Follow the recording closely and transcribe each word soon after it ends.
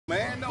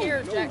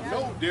Here, Jack.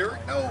 No,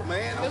 Derek, no,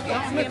 man. Go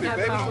get Flip it,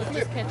 baby. with Flip just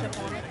it. ketchup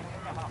on it.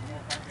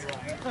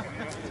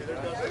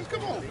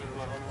 Come on.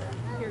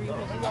 Here, you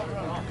hold it.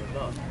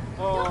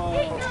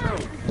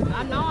 Oh,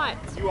 I'm not.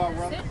 you all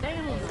right? Sit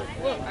down.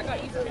 Look, I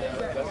got you some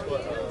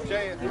food.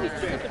 Chad, who's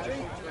Chad?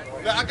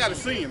 I gotta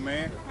see him,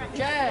 man.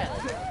 Chad,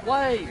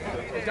 wait.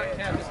 Sit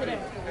down.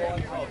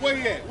 Where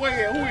he at? Where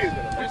he at? Who is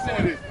it? Which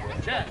one is it?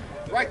 Chad.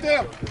 Right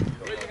there.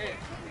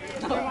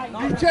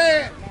 You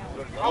Chad.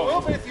 I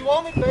will be if you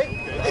want me to be.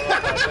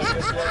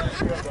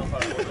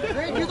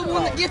 Greg, you're the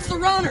one that gets the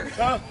runner.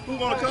 Huh? Who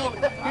gonna call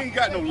it? He ain't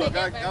got no luck.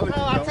 I'll let you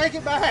know. I take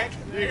it back.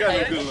 You ain't got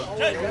no good luck.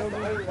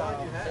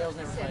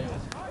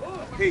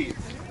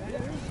 Heads.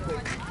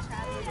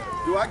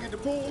 Do I get the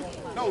pull?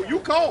 No, you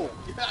call.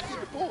 Yeah, I get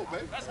the pull,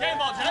 baby. That's game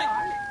ball, Jake.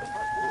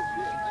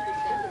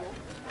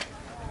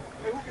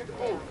 Hey, who get the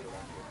pull?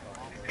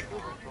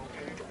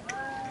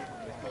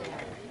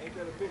 Ain't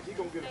that a bitch? He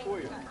gonna get it for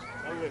you.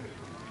 Unlimited.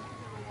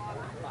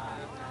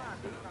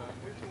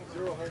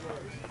 0 home runs.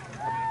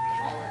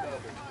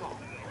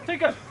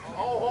 Take it.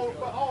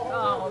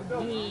 Oh,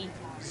 gee.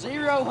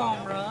 0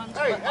 home runs,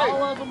 Hey, but hey.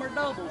 all of them are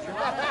doubles,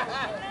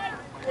 right?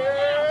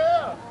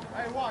 Yeah.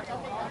 Hey, watch.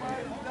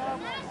 Somebody's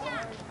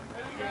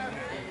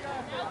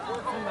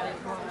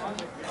wrong.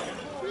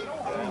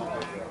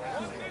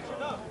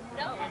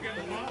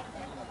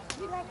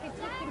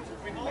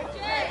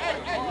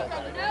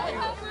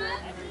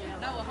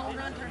 No, a home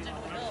run turns into a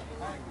double.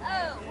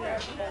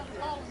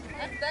 Oh,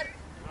 that's better.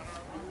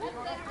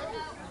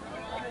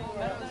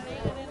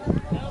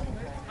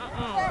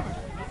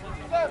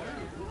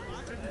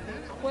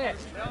 Quick.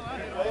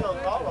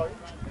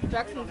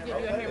 Jackson's give you a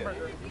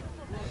hamburger.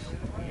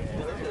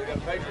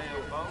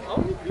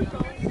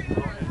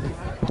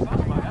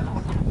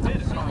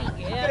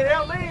 Can't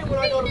help me when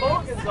I go to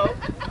Morgan's, though.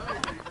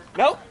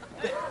 Nope.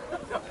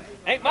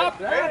 Ain't my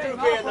Andrew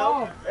can,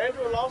 though.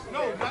 Andrew lost it.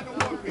 No, not the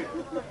one pin. Hey,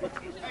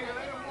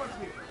 they don't want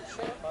pin.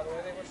 By the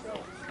way, they were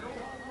strong.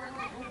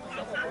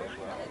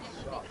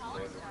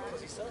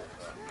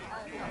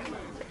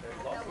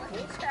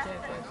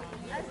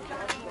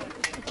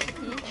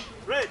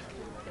 Red.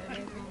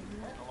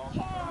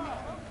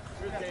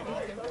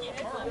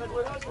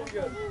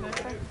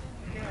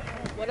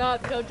 What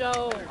up,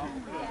 JoJo?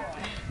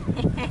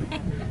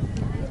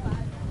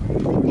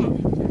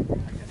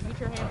 Eat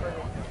your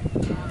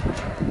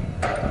hamburger.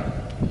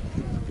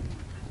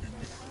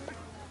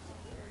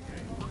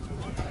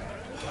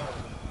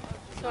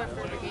 So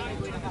after the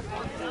game, we don't have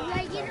fun.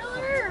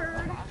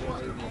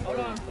 Hold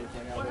on.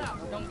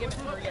 Don't give it to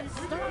her yet.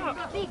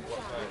 Stop.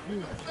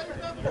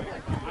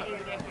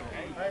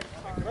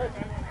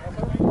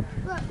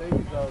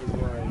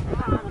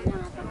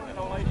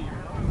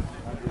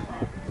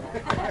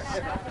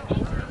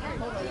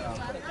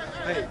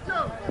 Hey,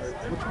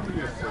 what you do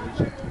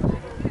yesterday?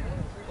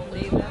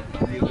 Leave it.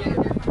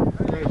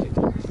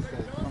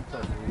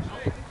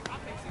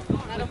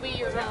 That'll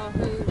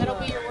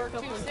be your work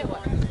too. Sit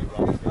one.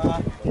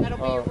 That'll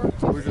be your work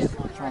too. We're just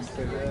trying to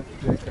figure out if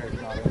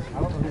JK's not in. I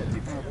don't know who's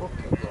keeping our book.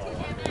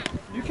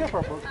 You kept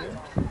our book, didn't you?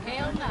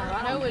 Hell no.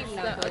 I know it's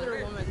the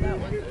other woman that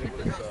was keeping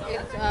it.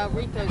 It's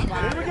Rico's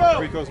wife. Here we go.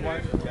 Rico's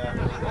wife?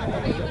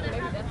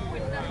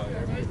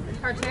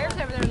 Her chair's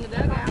over there in the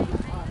dugout.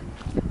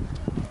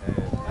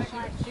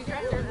 She's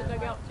right there in the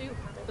dugout too.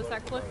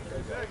 Beside Cliff.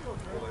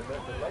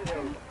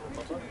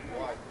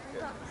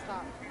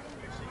 Stop.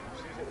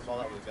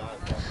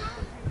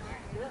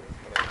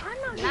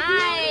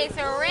 Nice, a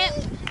rip.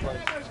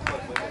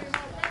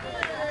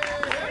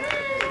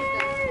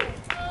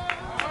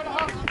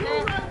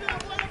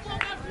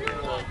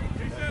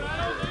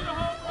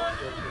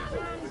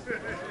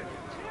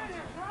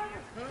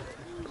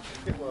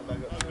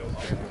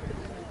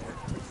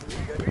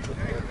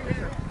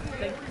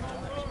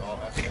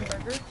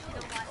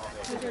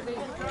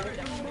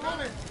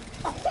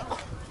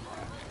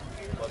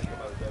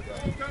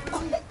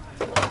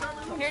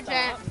 Here,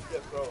 Jack.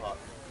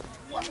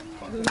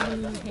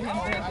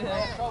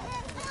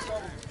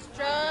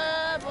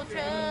 Trouble,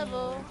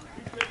 trouble.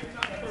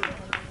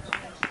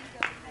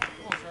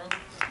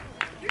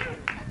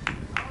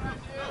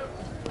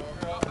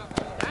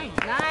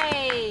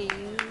 Nice.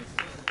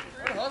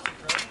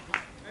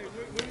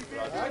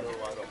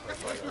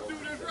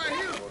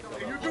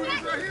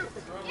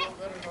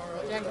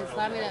 Jack, just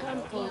slide me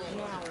that pool.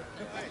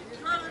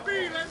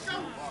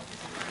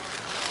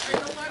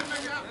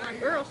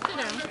 Girl, sit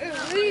down.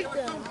 Leave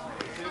them.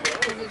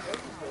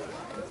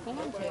 It's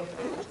going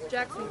to.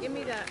 Jackson, give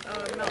me that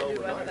Mountain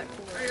Dew out of that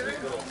cooler.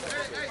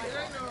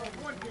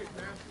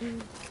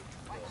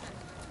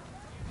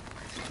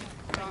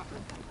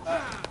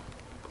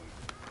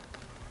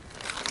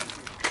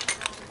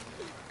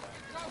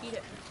 Eat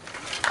it.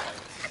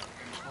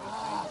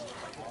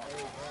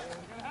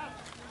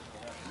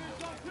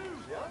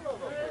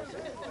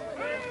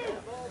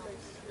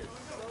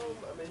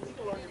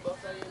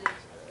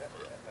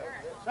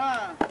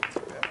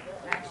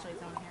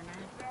 Ashley's on here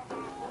now.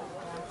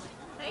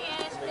 Hey,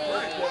 Ashley.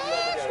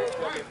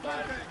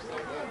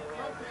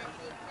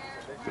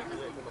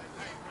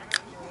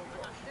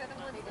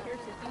 Here's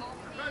his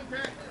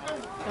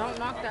Don't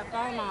knock that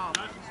phone off.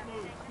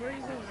 Where are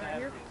you going? Right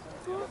here?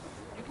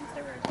 You can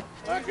stay right here.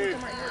 Back here.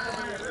 Come right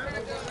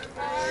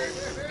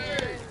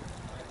here.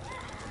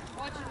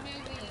 Watch a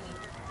movie.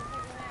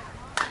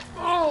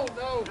 Oh,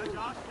 no.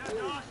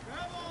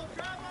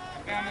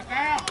 Down it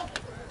down.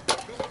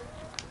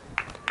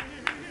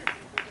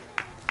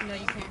 No,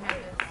 you can't have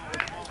this.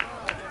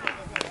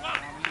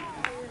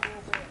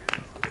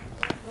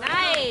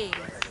 Nice.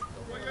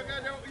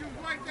 You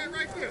like that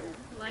right there.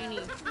 Laney.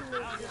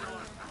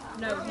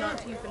 No, not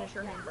till you finish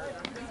your hamburger.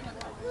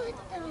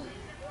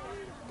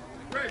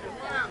 Reggie,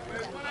 one out,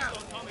 man. One out.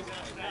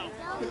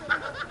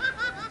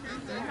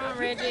 Come on,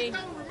 Reggie.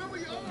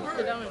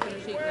 Sit down and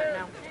finish eating that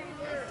now.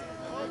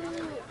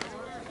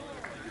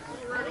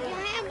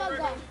 Your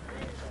hamburger.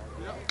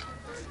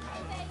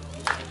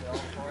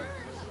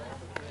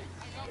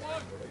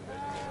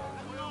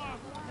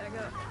 Back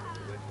up.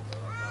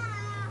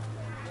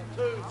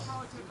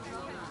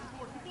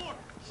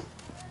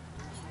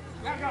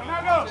 Now go,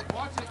 now go.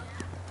 Watch it.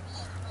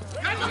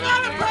 Got the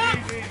ball, bro.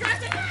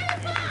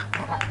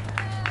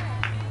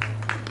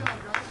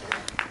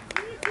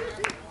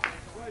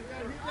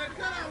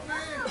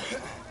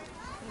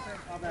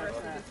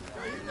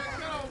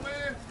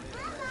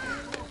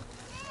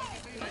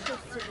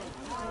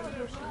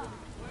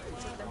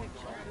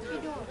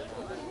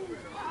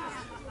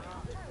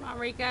 Come on,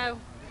 Rico.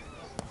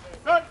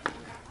 Good.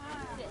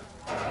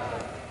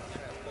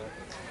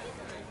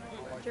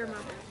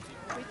 Jeremiah,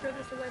 can we throw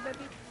this away,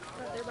 baby?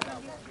 Right there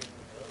behind you.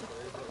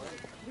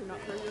 Do not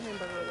throw your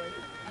hamburger away.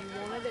 You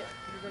wanted it,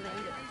 you're going to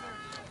eat it.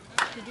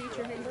 Did you eat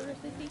your hamburger,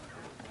 Sissy?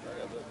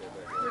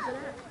 Where's it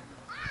at?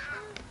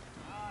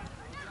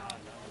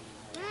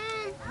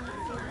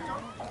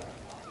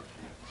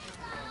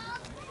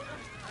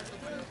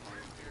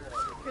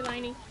 Here,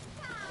 Laney.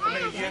 How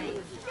many again?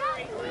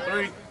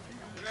 3.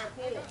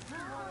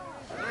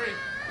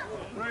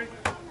 3.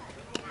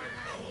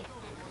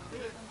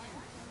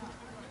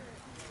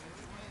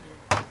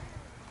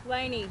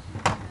 Laney,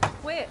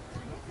 quit.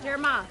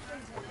 Jeremiah.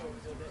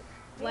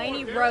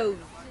 Laney Rose.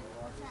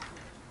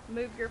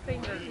 Move your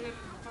finger.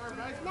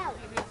 No.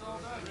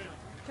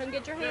 Come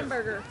get your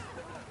hamburger.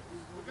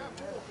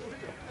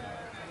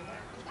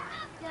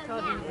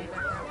 Told you to be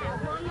back out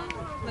there.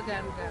 Look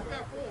at him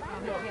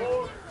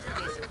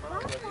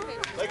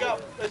go.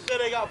 They said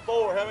they got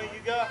 4. How many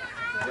you got?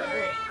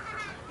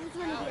 Who's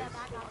going to be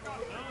back out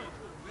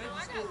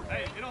there?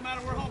 Hey, it don't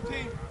matter. We're home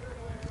team.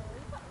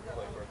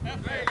 Hey,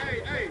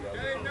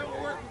 that ain't never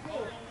worked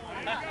before.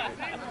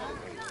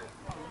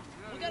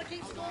 We gotta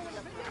keep scoring with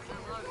the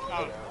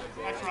Oh,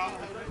 that's right.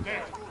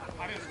 There.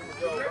 I didn't.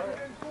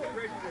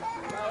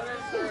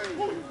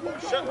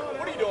 Shut,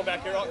 what are you doing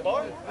back here,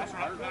 Akbar? That's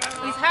right.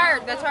 He's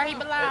hurt. That's where he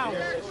belongs.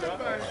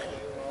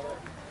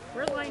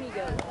 Where'd Laney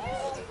go?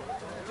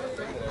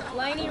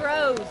 Laney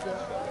Rose.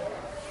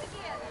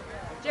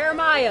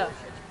 Jeremiah.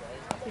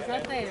 He's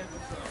right there.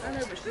 I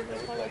know, but she's going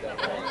to follow that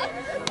way.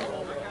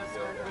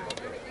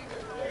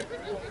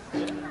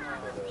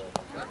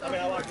 I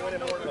mean, I like winning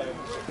more than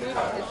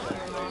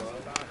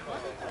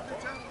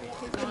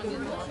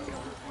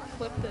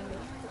Clipped and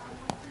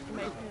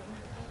made him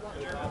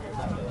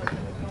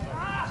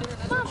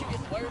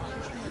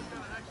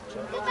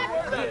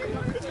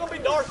It's going to be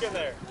dark in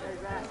there.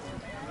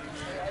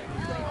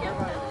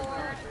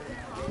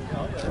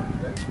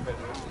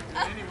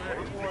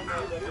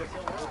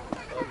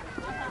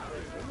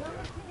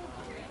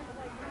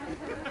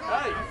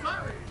 Hey!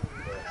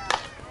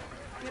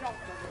 Good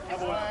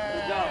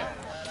job.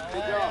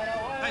 Good job.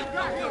 Hey, you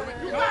got him,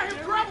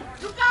 Trevor.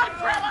 You got him,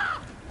 Trevor.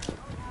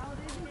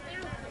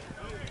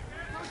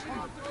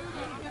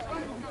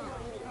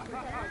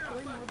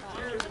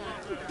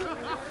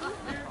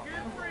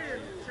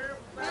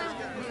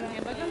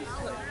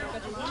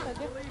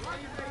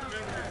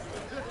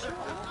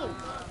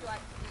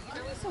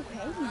 It's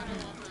okay.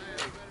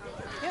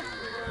 Yeah.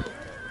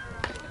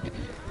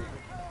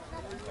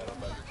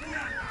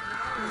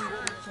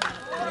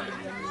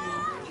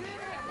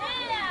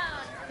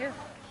 Here.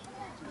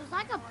 It was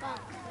like a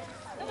bump.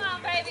 Come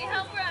on, baby,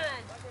 home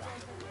run.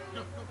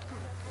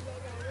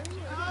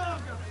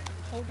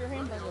 Hold your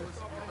hamburgers.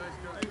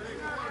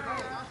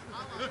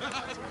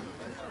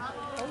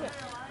 Hold it.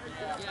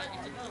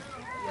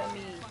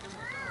 Yummy.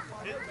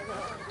 Is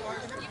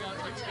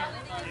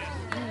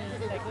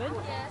that good?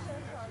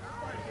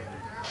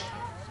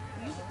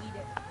 You eat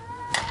it.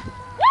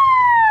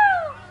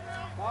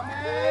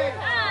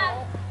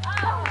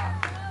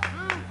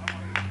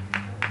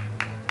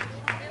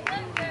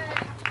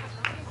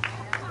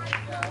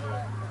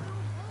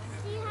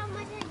 See how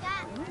much I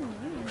got?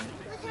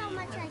 Look how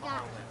much I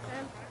got.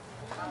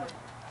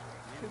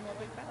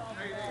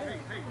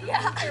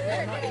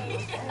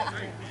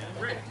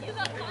 You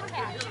got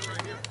contact.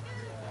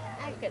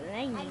 Look at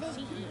Laney.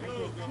 She eating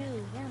good too.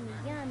 Yummy,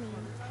 yummy.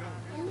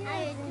 I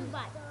had 2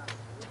 bites.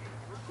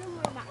 2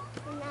 more bites.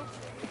 And that's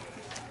it.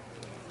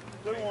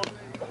 Good one.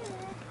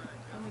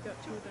 Only got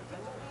 2 of them.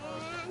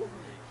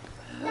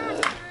 And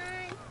that's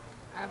mine.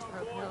 I've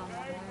broke hell on my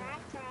hand.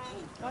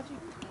 Got you.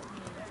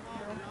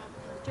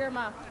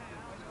 Jeremiah.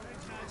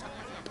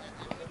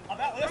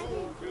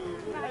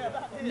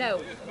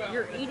 No,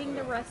 you're eating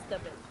the rest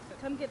of it.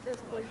 Come get this,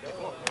 please.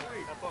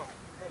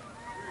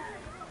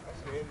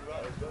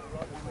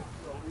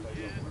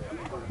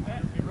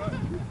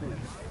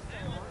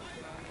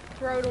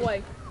 Throw it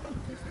away.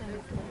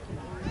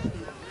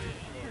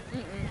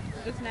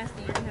 It's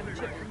nasty. You can have a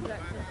chip from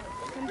Jackson.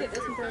 Come get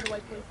this and throw it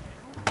away, please.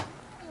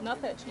 Not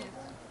that cheese.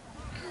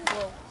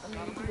 Well, I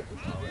mean, you can get this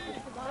cheese.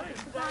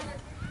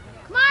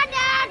 Come on,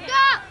 Dad,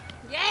 go!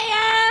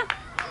 Yeah!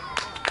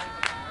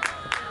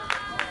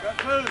 Got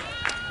food.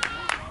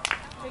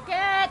 Good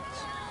catch!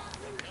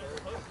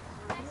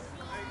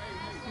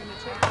 Give me a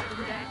chip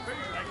from Jackson.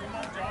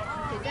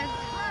 Okay, Dad.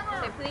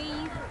 Say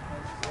please.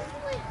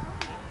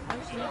 Oh,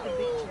 she needs a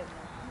big chip.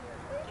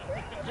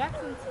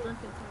 Jackson's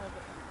drinking some of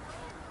it.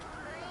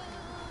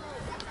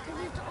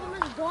 It's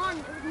almost gone.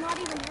 It's not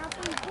even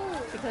halfway full.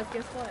 Because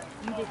guess what?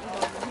 You didn't eat all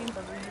your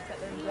hamburger. You sat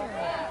there and dropped it.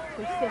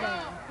 So sit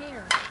down.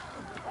 Here.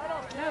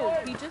 No,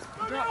 he just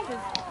dropped his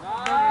burger.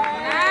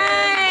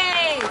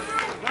 Nice!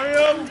 Hurry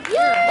up.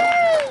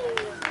 Yay!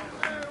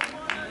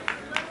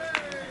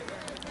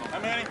 How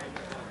many?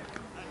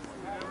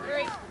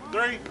 3.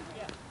 3.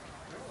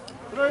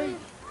 3.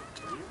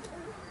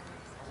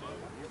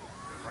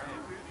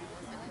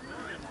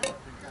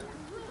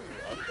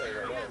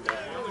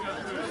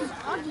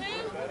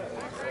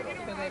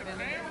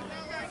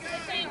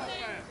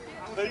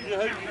 Who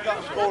you got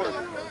scored?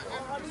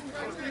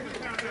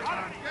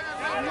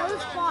 No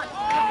spot.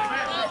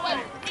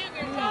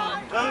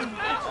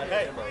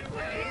 Hey.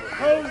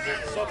 Who?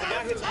 So if the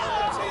guy hits a home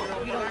run, say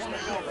you're on the first,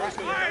 you're going right to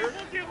the third.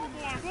 We'll give him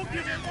one. We'll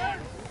give him one.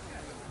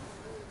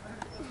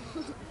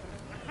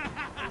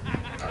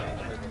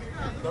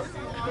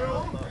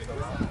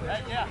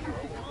 Hey, yeah.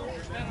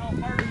 You're standing on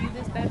first. Are you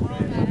this bad for that?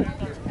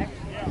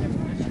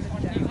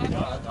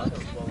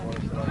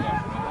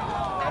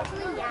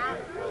 Actually, yeah.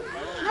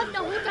 Look, the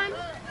whole time.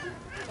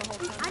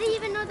 I didn't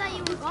even know that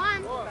you were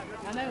gone.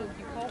 I know,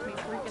 you called me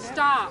freaking out.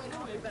 Stop.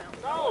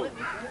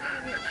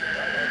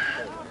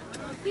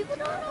 People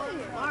don't know who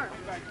you are.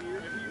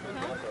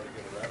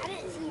 I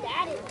didn't see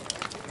that.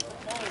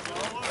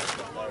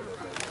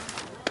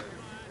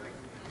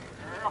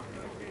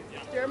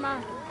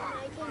 Jeremiah, I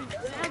can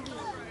drag you.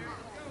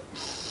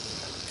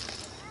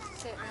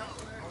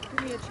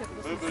 give me a chip.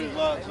 This is Boo-boo's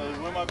locked, so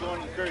when am I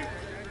going to the creek?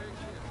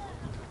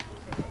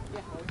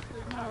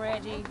 Come on,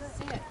 Reggie.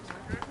 Sit.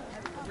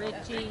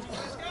 Richie.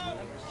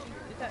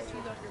 Get that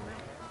cheese off your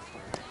mouth.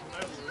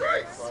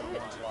 Nice.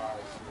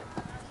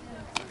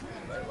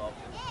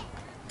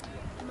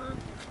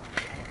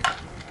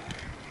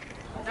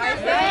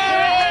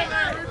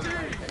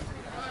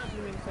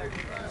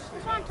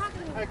 That's what I'm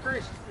talking about. Hey,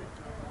 Chris.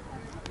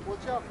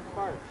 Watch out for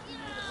fire.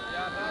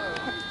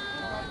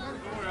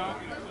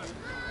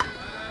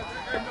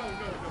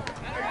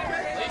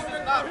 At least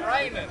it's not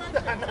raining.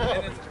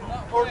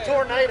 Or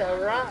tornado,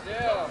 right?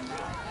 Yeah.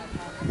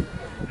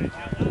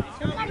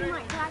 Somebody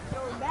might try to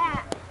throw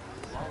back.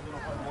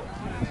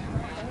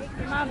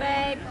 Come on,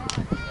 babe.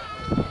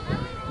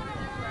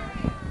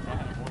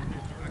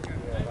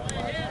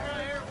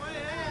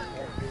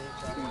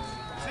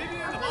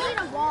 I need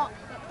a walk,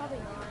 but probably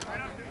not.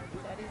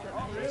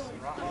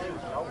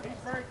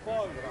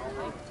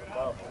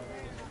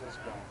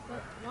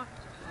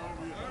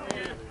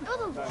 Oh,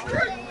 the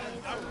water is.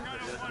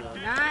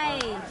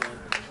 Nice.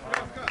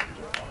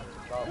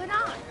 Good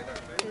on.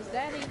 There's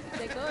Daddy.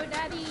 Say go,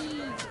 Daddy.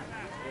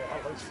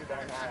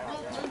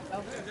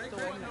 Oh, still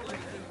waiting.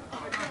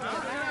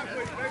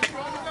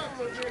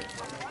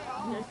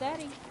 There's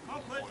Daddy.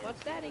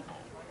 Watch Daddy.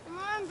 Come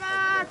on,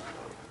 Dad.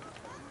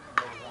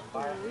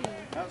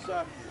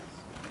 Outside.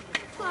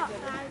 Come on,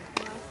 guys.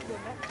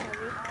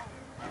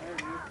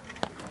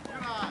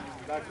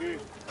 Back here.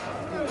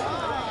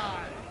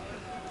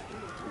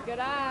 Good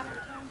eye.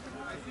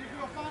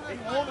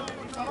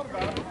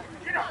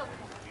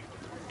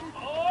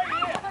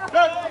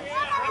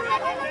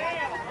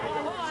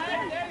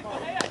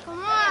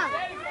 Come on.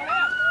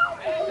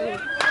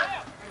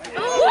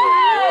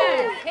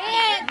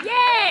 Hit!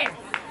 Yes!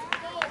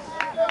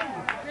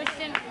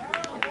 Christian.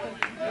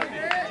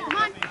 Come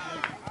on.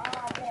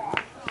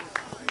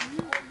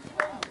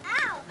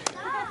 Ow.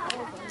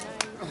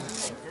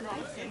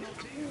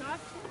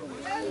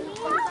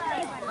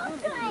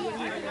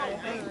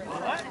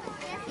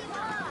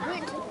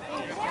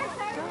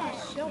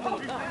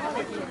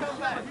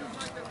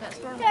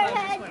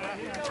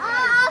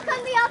 I'll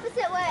come the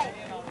opposite way.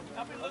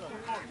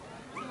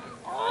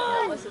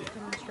 Unless it's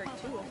coming straight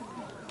to us.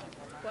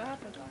 What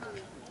happened?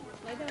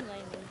 Lay down,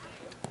 Landon.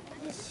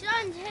 The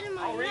sun's hitting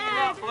my Read it neck.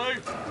 out, Blue.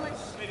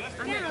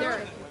 I'm at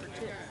Derek.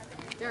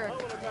 Derek,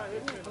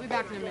 I'll be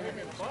back in a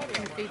minute. Some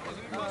feed them.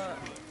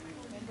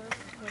 Remember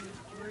when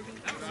Ruby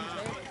was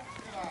sick?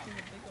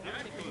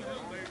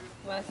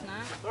 Last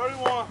night?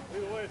 31.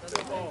 Either way, it's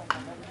still ball.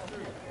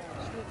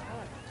 She was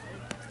hot.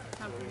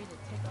 Time for me to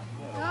take off.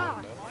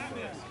 God.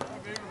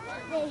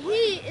 The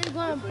heat is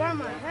going to burn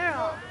my hair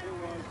off.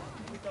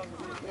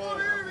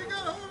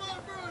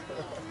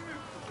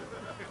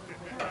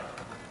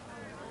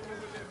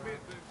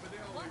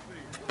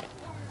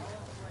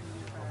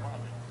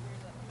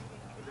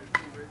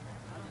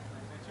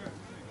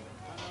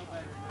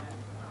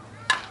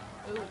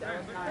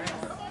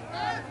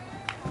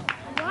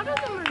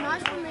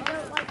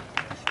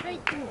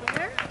 straight through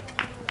there,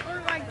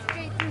 or like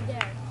straight through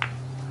there.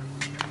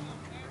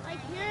 Like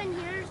here and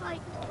here's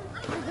like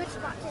a good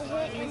spot to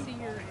hit, and See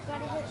your. you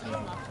gotta hit She's it.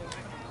 not there.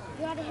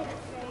 You gotta hit it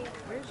straight.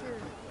 Where's your?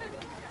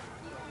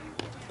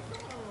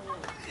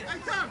 Hey,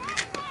 Tommy!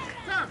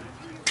 Tommy!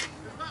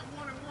 It's not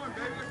 1-1,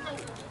 baby. Let's go.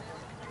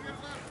 Get a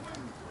lot of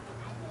swings.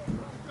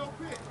 Let's go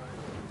pitch.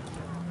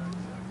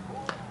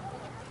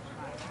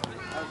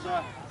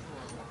 Outside.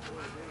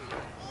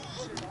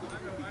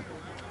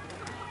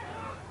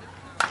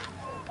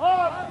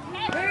 Up!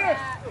 Pitch!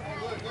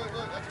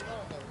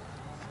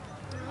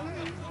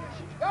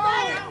 Go!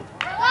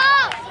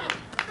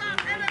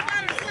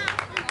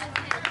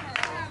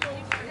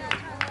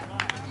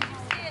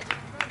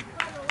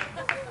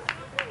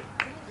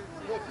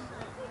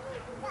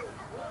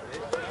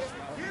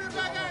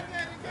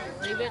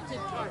 Leave it to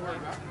Charlie.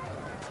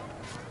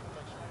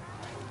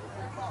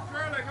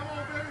 Shirley, come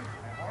on, baby.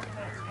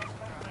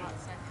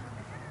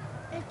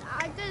 If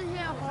I did hit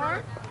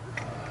hard.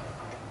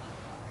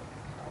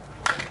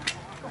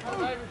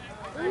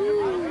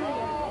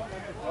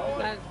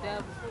 That's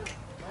double.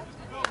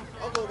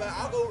 I'll go back.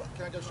 I'll go.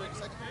 Can I go straight a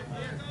second?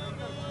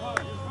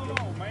 Come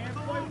on, man.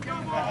 Play the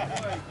game all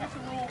the way. Get the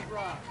rules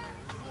right.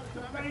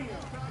 Bam.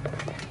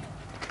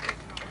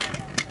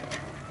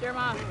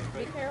 Jeremiah,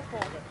 be careful.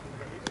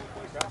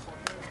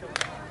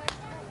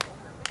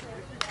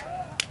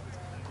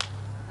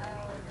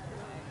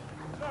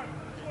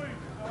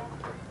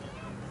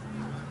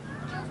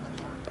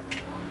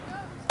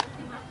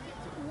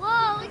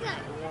 Whoa, look at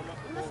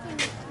it. Must be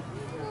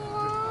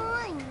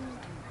flying.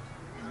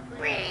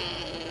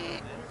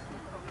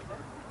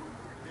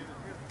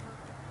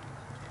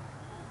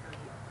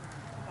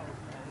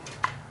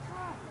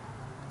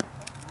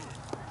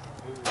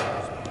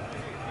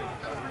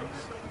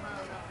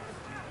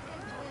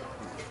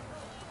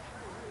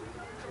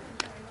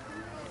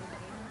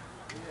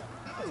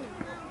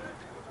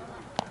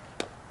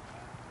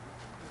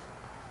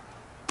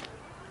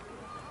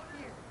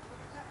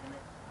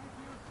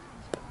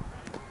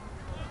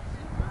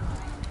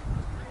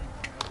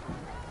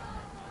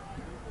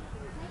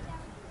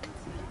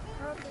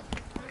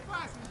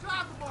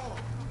 Drive the ball.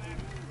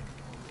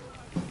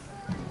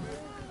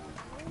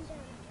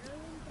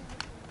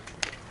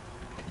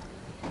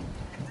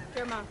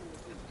 Jeremiah,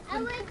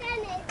 I went down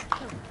it.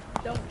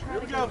 don't try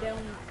to go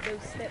down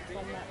those steps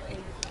on that page.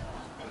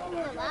 I was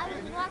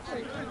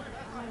watching.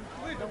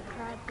 Don't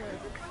try to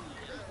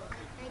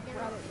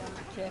ride it down.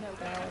 Jeff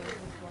Bowers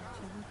is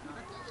watching.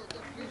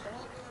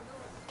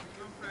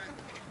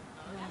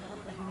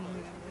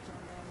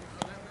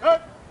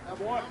 Up!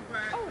 Have one.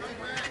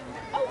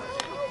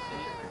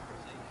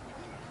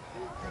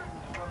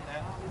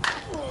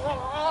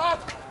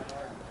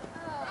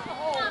 Come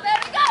on,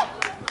 baby, go!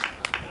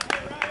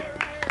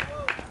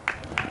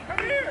 Come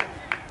here.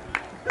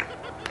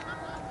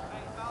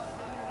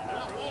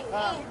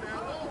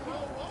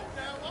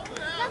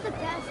 That's the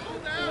best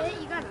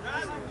hit. You got it.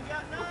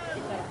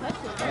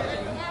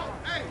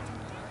 Hey.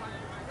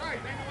 Right,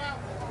 they go out.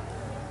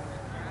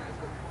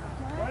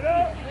 Right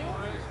up!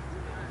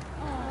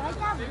 Oh, I like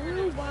that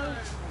blue one.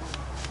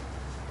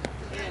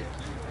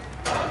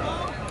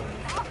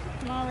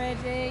 Come on,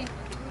 Reggie.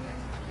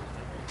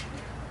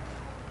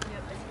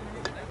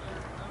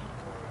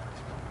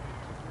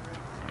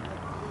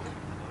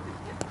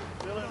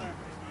 Still in there.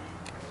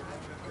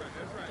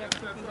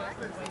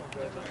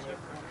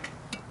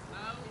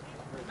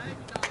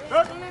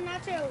 And then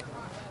that's it.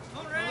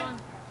 Hold on.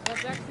 Let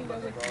Jackson go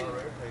with you.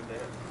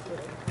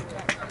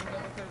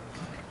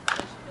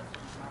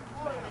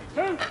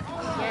 Two!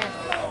 Yes.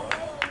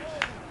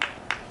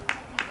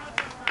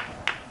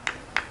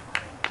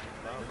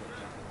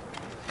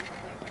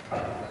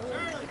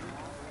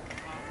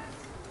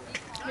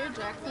 Here,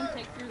 Jackson,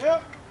 take your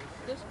Yep.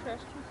 this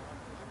question.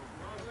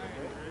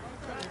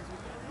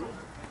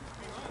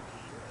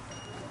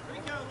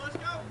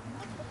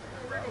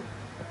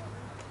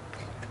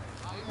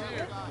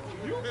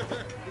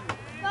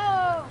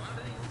 Go!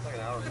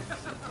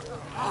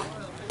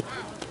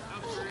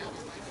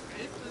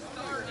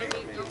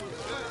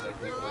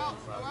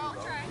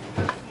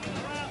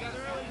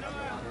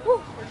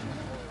 Woo.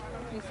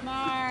 Be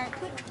smart.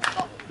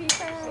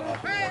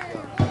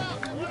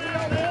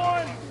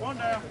 One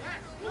down.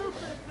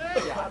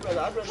 Yeah, I'd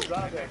rather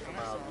drive that come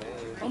out, man.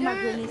 Oh my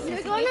goodness, You're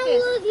Sissy, gonna get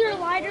this. lose your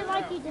lighter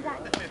like you did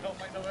that.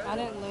 I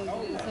didn't lose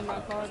it. It's in my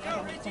car the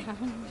whole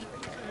time.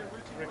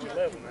 Rich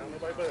 11 now.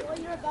 Nobody better. Well,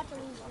 you're about to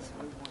lose.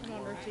 Come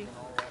on, Richie.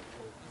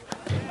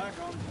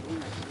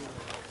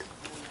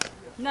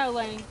 No,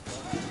 Lane.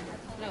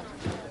 No.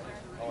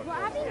 What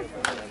happened?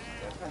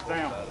 That's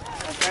down.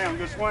 That's down.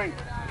 Good swing.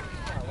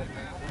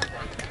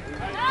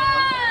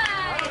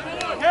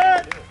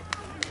 Hit!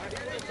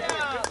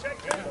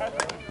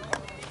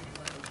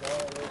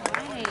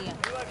 Hey.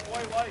 He left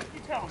way late. You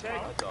tell him,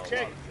 check.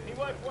 Check. He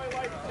left way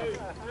late, too.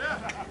 Yeah,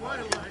 way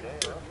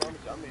late.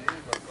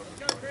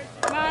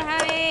 Come on,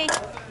 honey.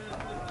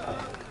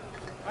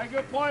 Hey,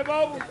 good play,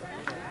 Bobo.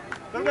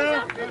 Go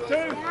down. Go two.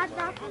 Dad,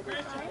 that's what they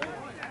say.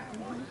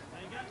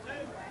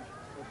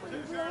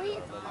 Really?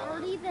 It's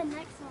already the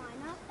next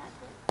lineup. That's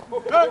it.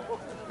 Good.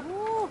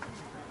 Woo.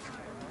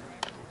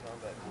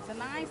 It's a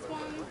nice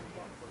one.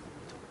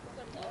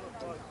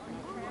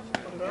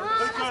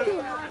 Oh, that's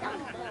too hard.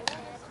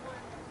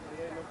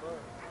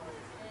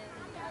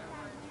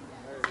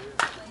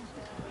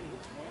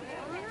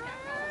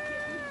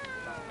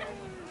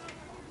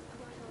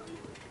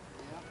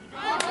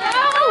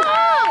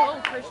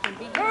 Oh, Christian,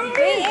 be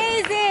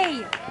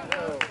easy.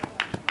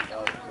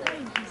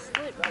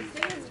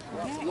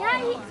 Yeah,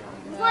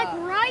 he's like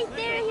right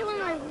there. He went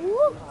like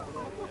whoop.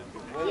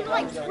 He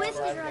like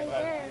twisted right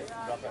there.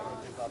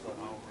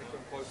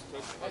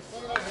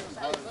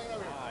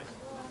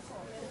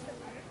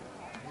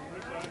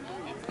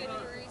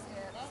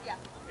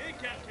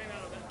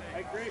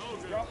 Hey, Christian,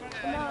 drop it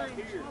Come back on.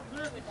 here.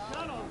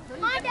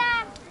 Come on,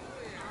 Dad.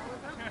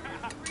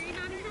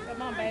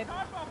 Come on, babe.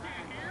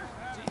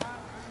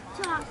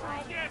 Two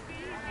outside.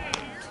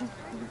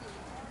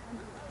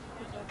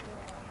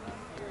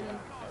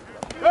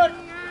 Good.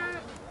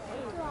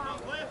 Two out.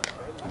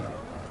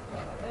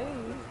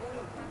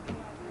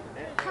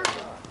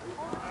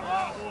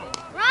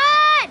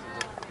 Run!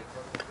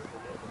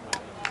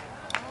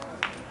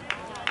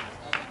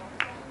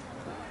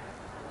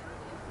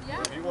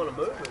 If you want to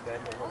move it, then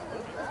you want to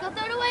move Let's go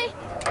third away.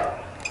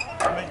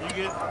 I mean, you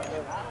get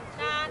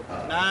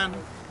 9.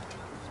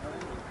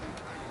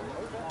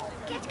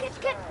 Catch.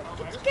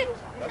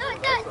 No.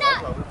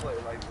 it. We play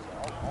like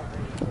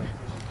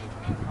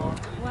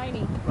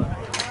Laney.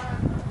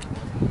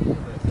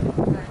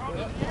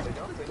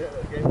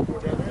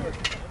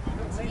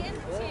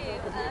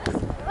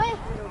 Wait.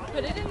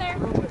 Put it in there.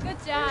 Good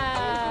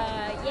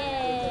job.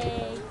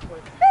 Yay.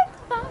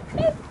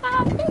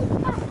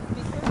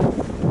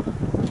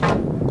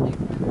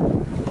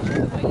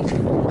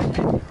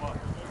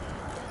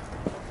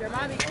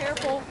 Jeremiah, be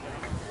careful.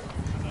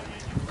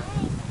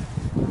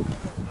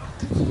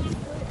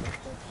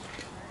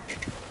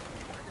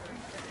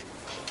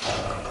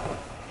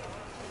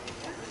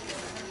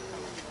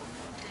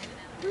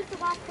 Who's the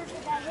last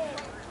person that hit?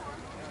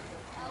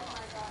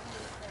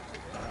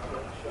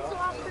 Who's the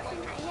last person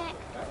that hit?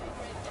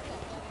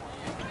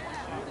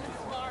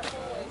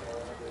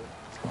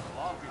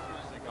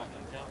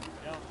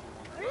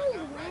 Really,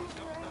 man?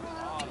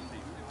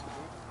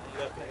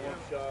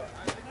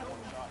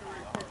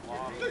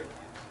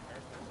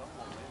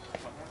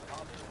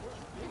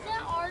 Is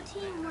that our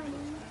team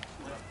winning?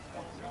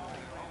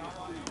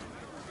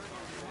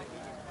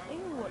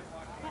 Ew.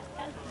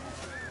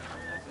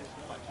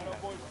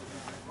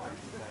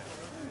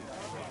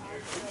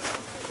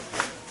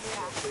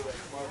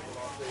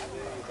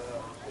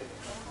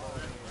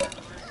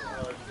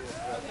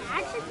 I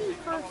should be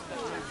first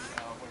base.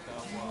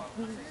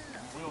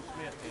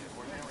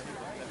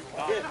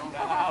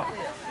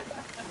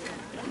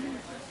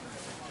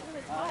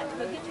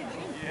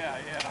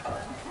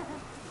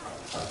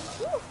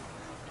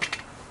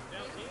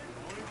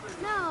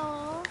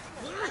 No.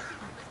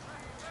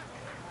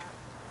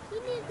 He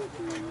needs to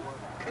be.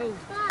 Ooh.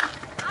 Stop.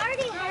 I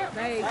already had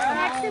Babe,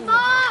 That's the come on.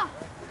 ball.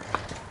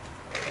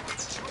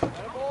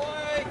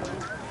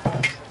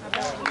 I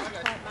bet he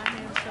caught my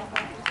hand so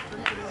hard.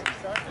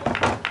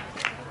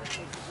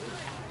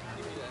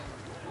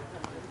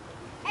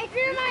 Hey,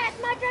 Drew, it's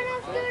my turn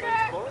on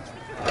scooter.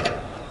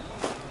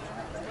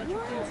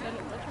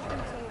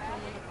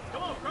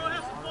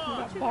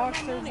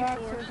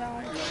 Boxers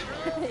on. I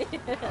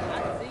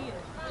see it.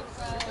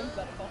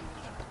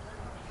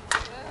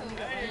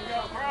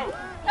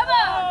 Come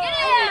on, get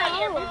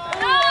in!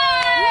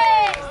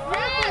 Nice!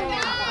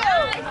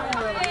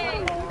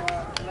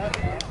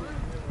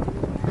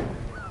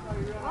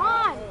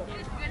 On.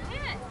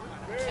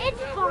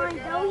 It's fine,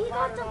 though. He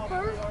got the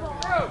first ball.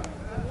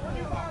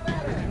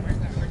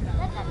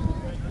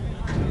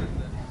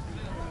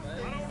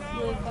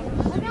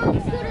 I'm on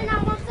the scooter now.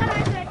 One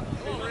side.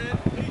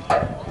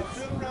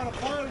 Sitting around a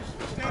punch,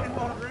 standing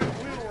on a red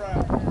wheel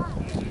route.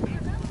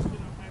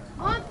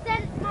 Mom said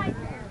it's my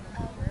turn.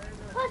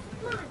 Plus,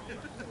 it's mine.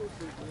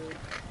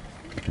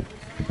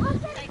 Mom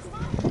said it's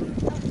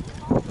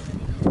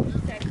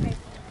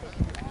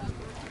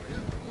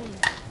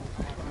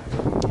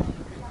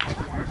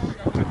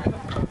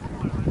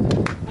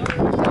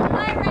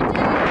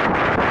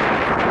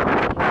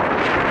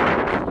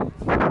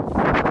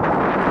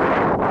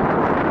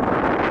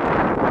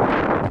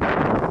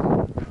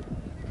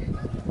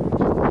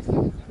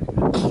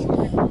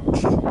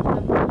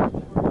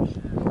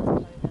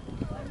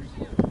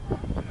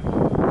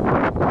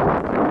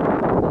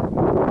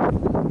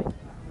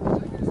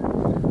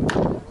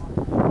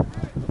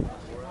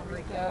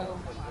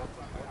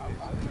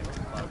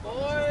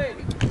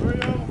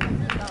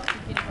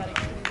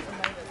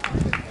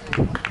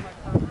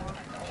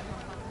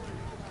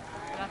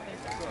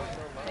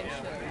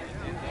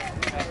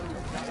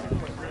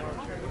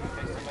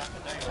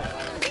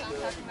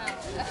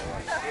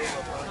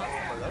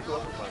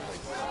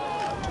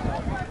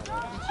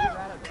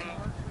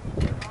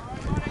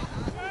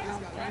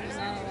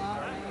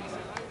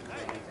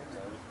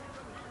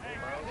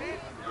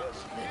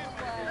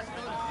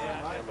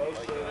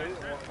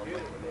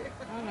Good.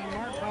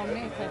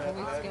 couple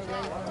weeks ago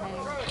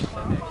raising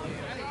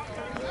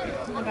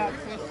him about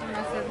Christian.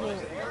 I said, look,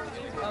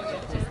 I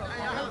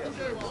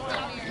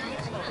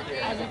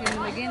was like, in the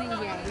beginning,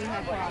 yeah, we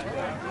had problems.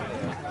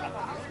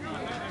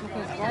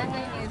 Because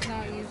Garland is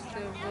not used to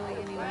really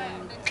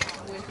anyone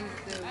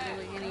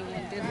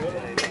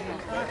disciplining him.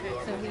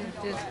 So he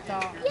just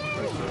thought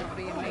Christian was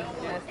being mean.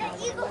 That's not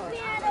what it was.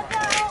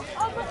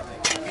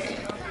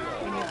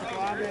 And he's like,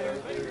 well, I better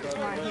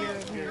not hear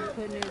of him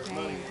putting his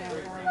hands on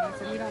Garland. I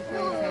said, we don't put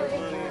his hands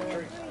on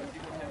Garland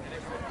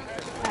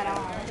at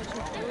all. That's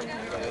what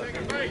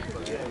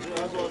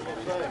I'm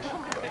saying.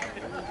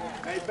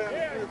 Ain't been a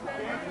good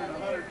fan in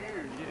 100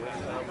 years.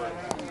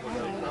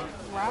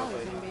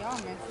 Riley's gonna be all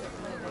messed up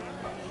in the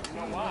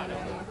damn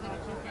head.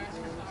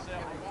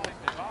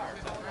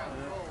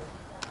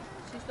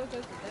 She still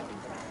goes to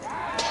Devon's.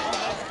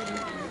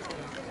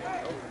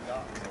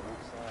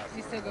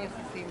 She still goes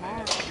to see Mark.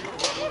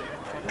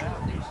 I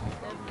don't think she's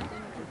Devon's.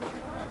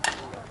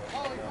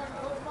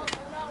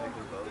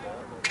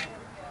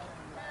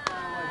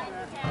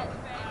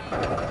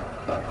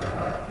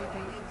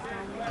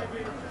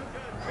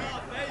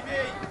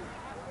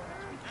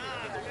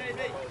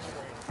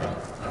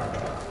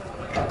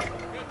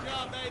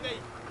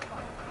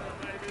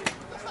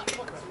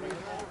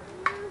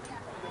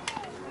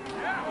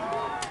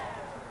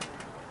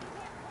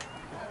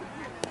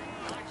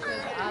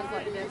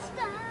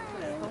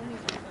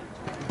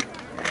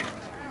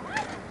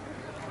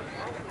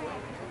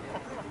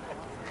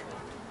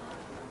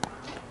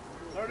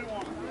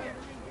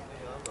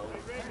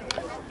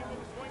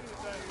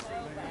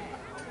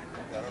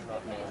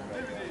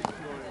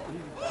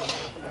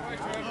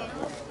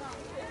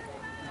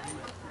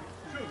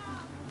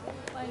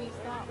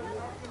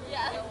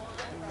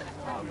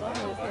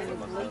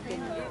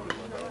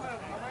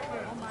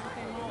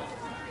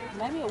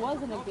 Maybe it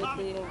wasn't a good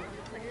deal.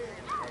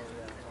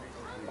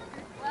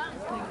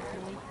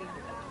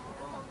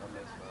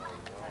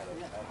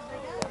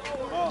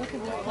 Look at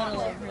this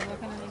puddle over here.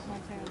 Look underneath my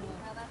chair.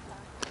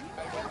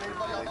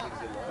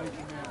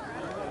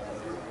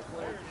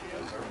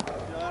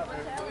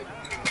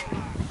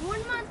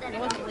 One month and It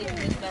wasn't leaving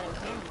this better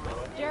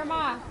camera.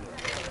 Jeremiah.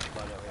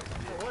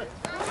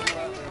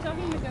 Tell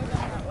him to go down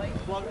that way.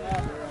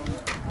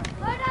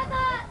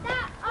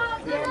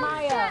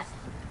 Jeremiah.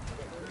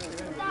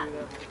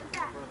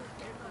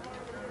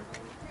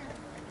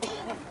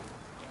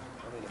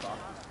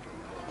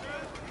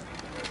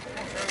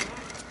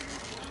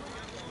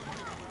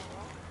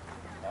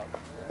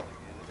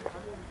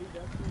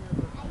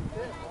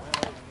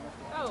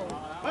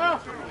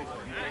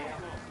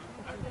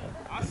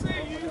 I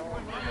see you.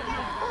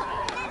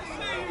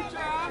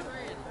 John.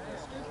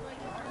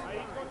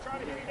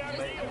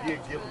 You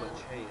give them a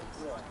chance.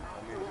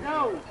 No.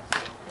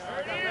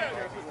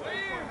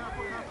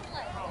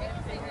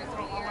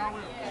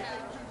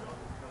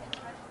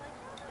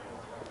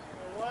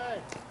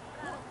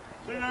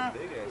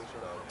 Big ass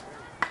shit out.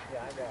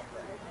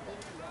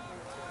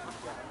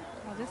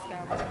 Oh, this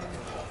guy was here.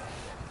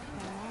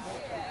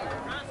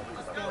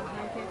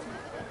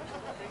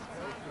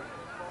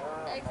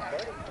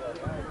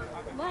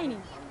 Laney.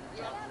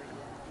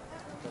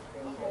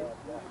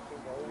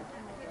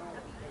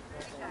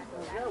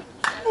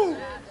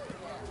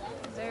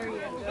 There you go.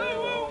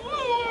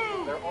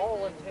 They're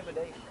all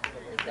intimidation.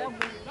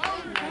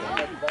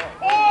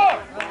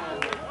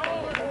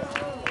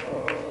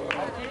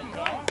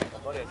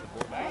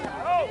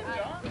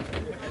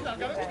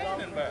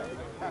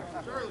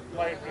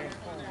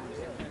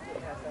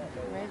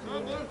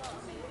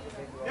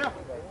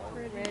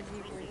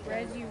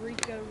 Reggie,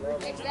 Rico.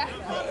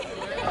 Exactly.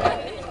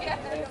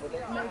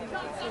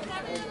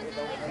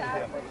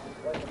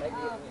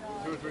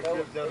 Two or three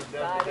trips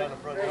down the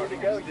front yard to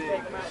go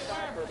dig.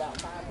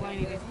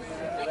 Laney, this is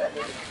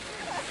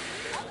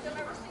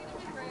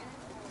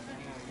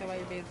the way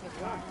your being so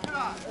quiet.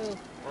 Ugh.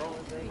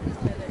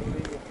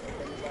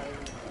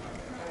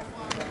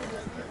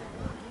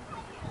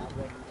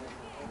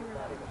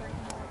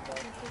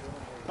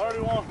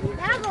 31.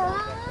 That was a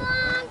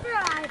long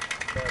drive.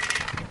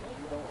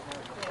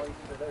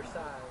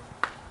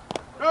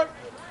 Good.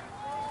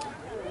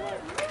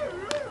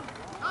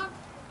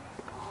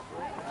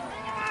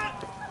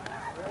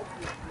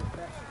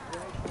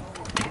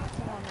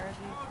 Come on,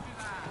 Reggie.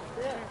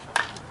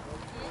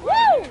 Woo!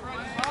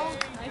 Nice coat,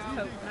 nice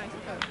coat, nice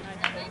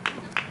coat.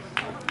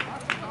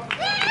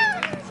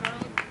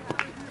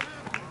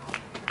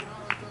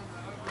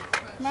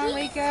 Come on,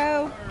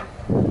 Rico.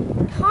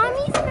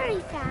 Tommy's very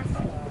fast.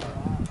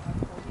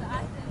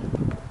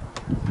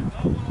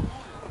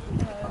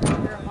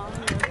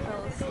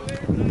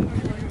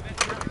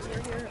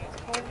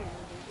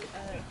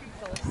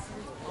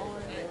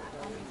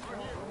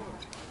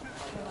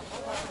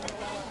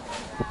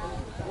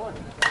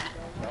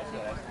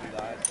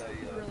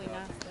 Really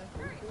nice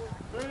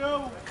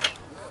though.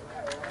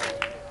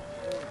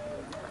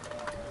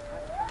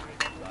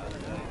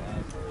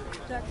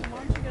 Jackson, why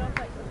don't you get off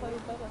that and play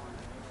with Bubba?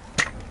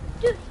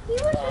 Dude, he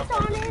was just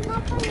on it and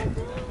not playing with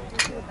it.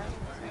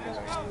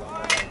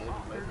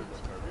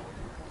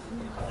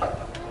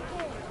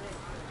 Okay.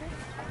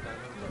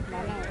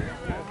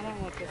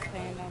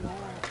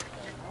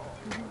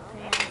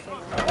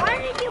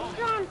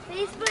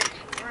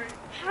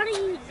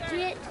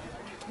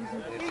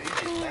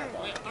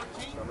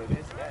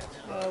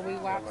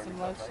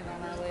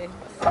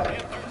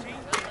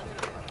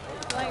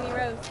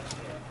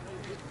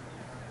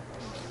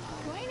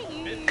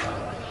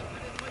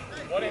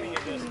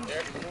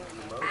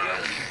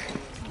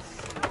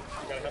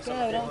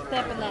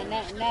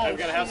 Hey,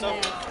 we got a house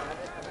up?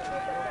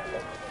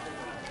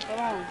 Come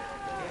on.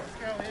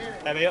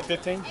 Have they up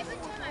 15? 15.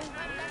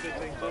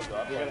 We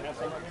got a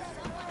house up?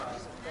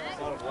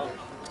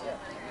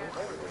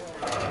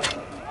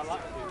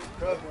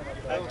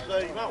 I would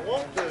say you might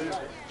want to,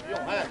 you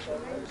don't have to.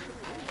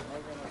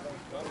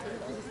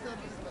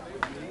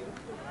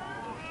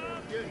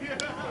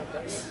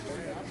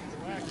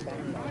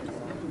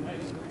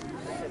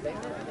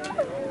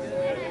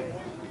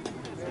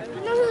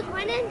 You know who's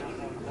winning?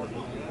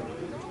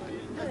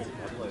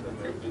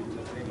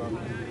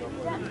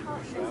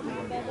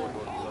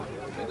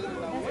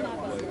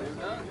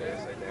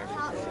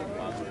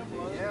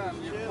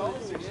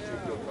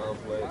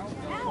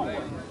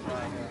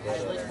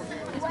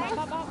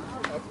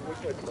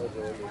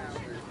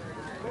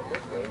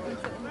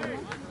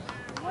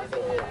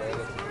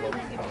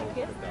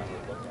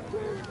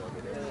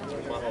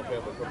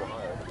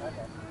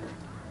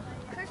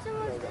 Carson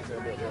was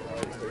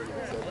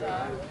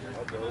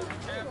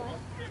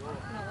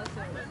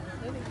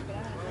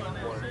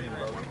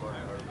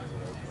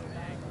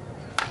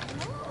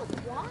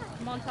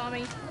Come on,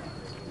 Tommy.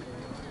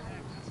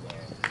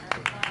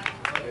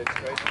 It's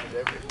crazy because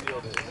every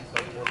field is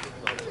every field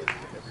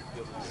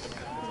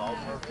is all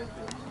perfect.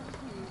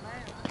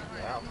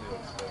 The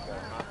outfield's still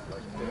got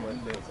like 10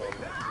 fence on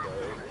it.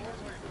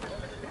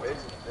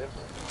 It's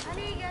different. I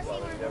need to go see Well,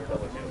 where you never know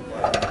what's going to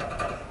play.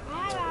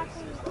 I have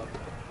actually.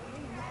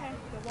 Okay,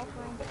 go walk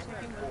around, but check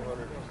in.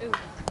 400. Ooh.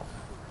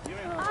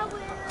 I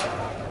will.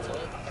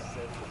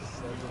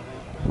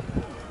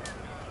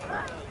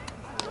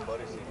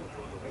 Somebody seems to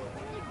pull the one.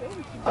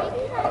 Maybe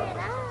I get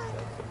out.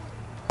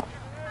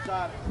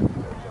 Shot.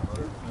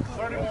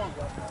 31.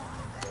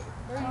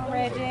 Come on,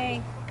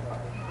 Reggie.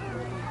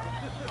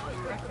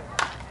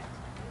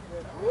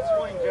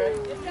 Swing, Jay.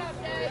 Good job,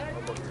 Jay.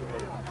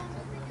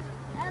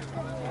 That's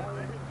good.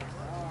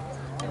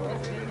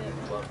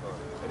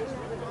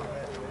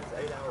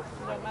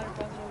 Don't matter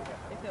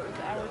if it was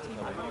our team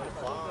or not, it's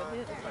still a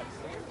good hit.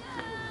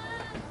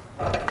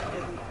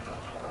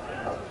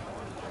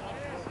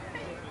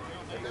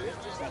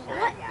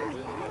 What?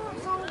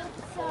 What's wrong with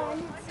the sun?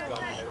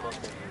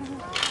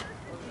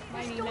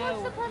 Laney, no,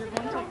 you're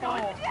going to fall.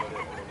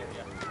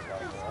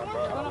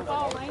 You're going to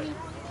fall, Laney.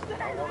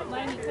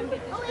 Laney, come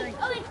get this drink.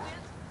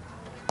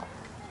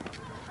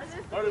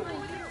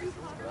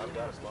 I've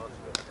got a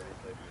sponsorship.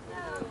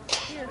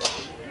 Here,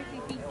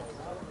 Fifi.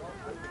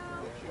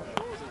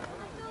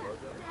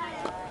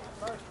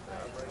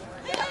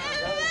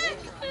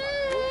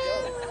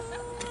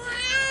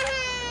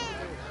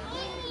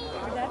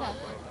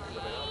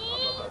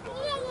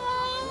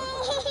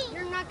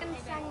 You're not going to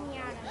sign me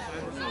out of it.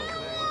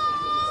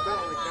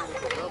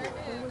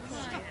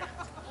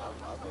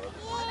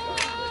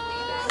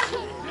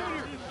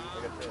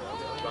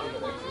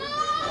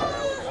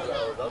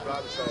 I'll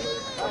drive the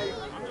same.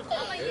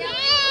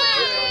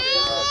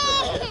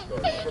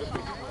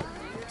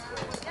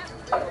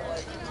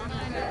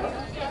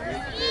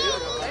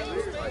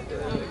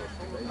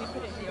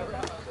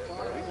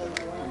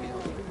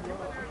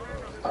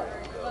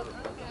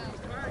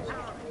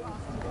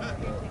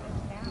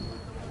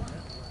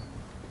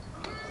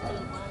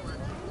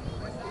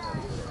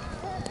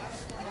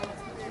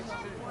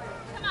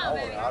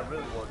 I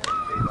really want to be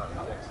like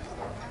Texas.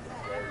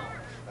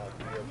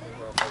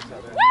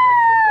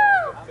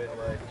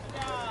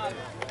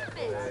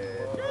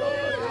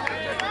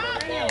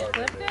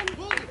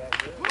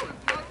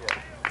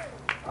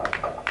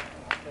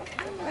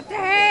 What the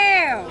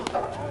hell?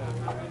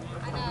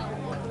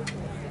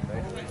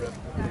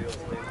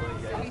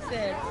 He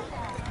said,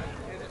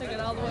 took it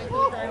all the way to the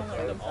ground with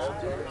them.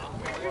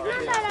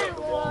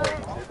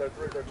 They're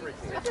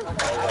 310.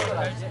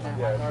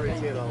 Yeah,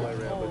 310 all the way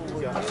around, but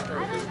you got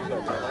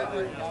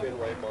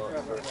Fenway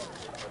Monster.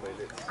 I mean,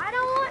 it's. I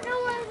don't want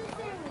nowhere to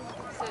sing.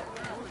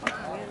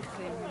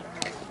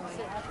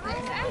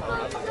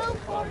 So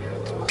far.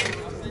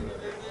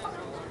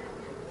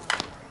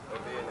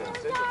 And being in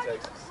Central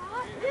Texas, I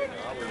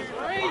was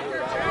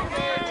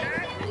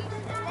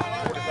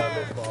 45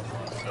 minutes off.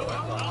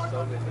 So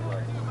many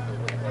like.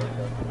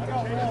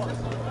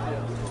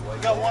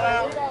 You got one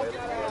out.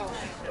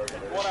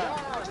 One out.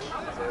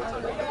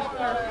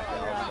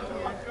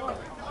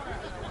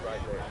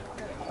 Right there.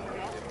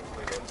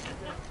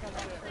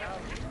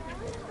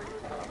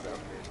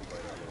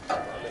 I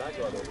mean, I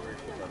go out over here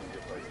sometimes to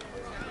get places.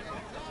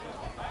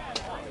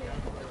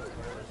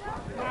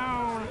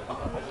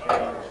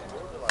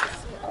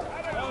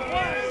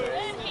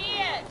 Good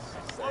hit.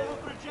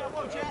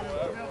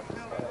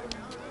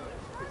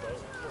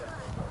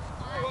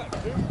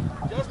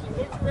 Justin,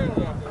 look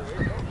around out there.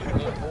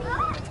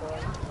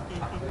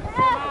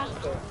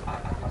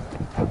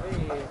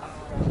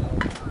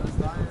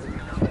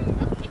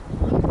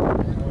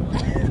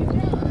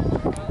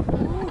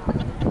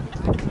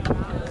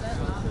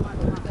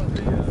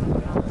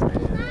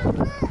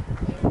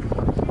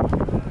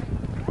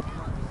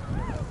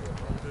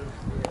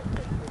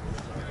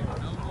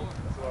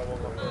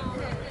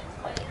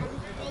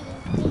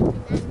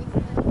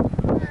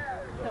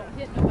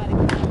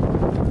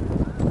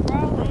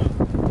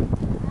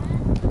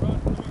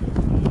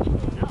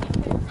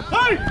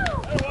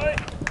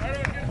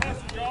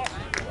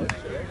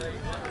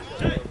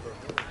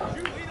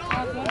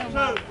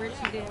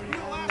 No!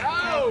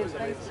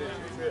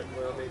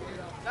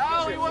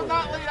 No, he was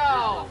not lead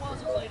off. But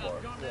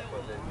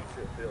then you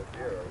should feel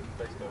zero.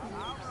 Basically,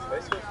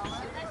 Nice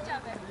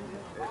job, baby.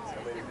 it's, I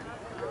mean, you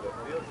know, the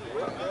field's the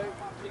wind break,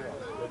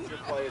 but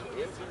you're playing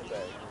into the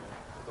thing.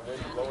 The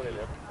wind's blowing in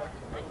every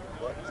fucking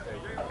button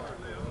stage. I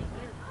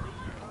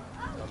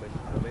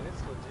mean,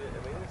 it's legit. I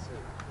mean, it's a,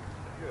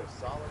 you're a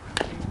solid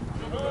team.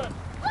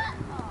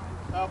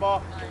 No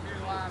ball.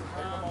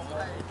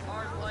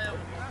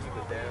 Keep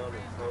it down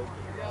and throw to the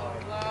ball.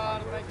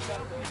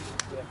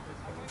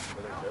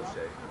 But there's no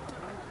shade.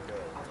 You know,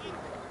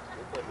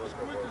 we'll play most of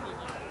our work.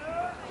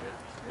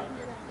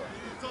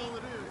 That's all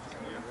it is.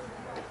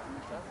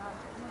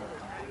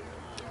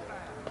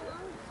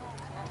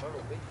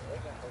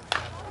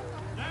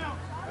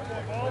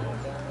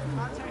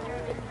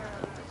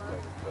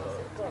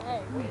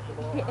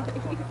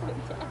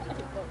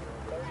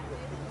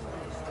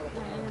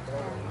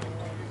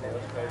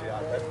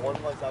 That's one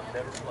place I've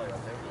never played.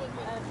 I've never played.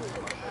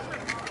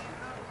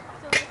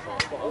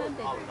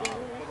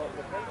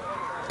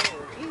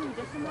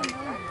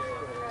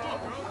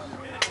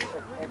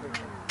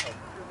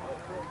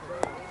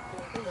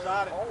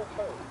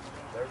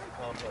 There's the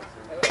complex.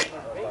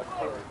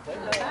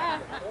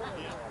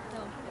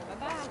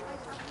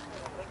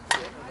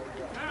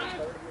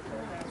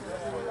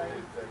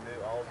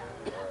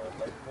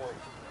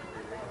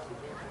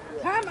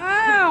 Come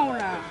on!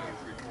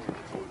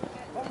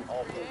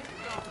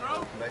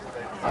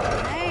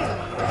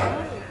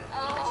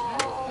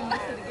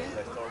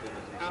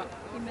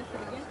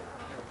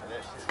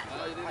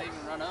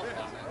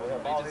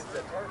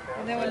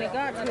 And then when he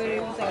got to it, he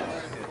was like,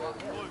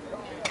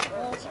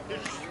 well,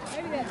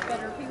 maybe that's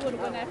better. If he would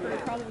have went after it,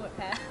 he probably went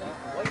past him. Oh,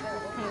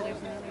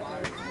 there's another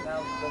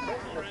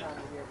bird.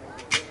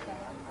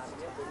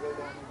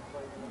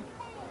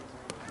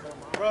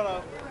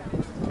 Bruno.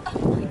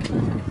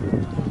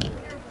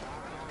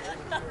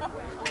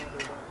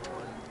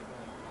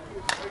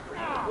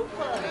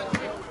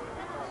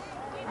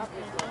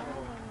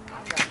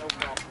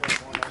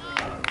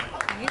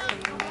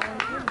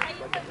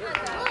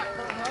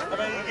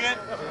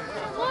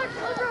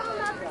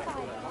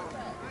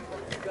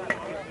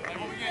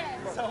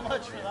 So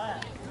much for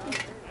that.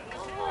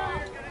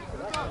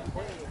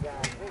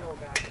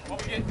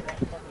 What we get?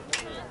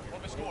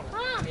 What we scored?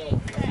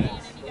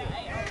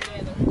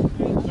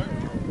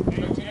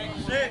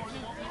 6.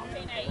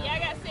 Yeah, I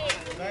got 6.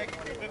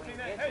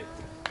 15-8. Hey.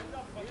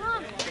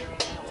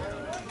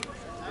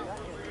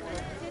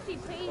 Sissy,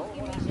 please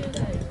give me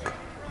sugar.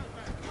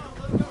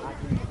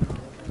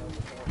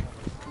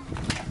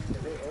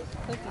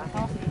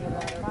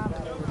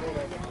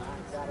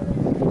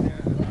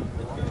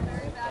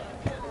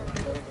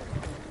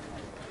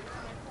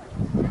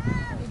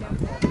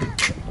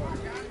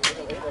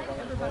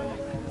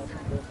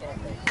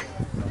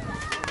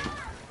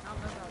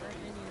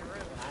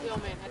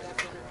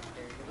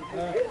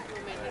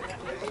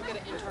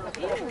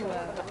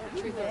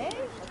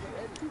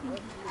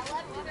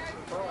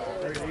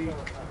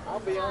 I'll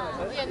be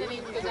honest. Yeah, and then he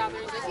goes out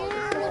there and he's like,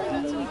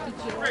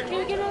 yeah. Can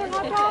we get another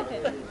hot dog?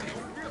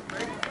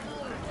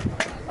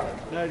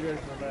 No,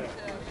 just my bad.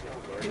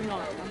 Do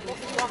not. I'm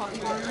just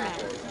talking on your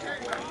mouth.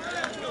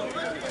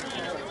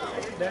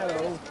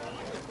 Hello.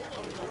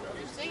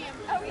 See him.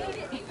 Oh, he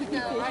didn't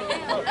know right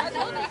now. You're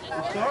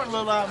starting to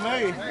look like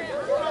me.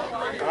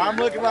 I'm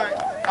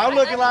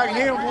looking like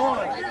him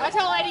one. I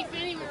told Eddie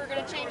Finney we were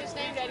going to change his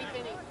name to Eddie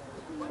Finney.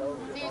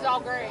 He was all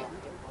gray.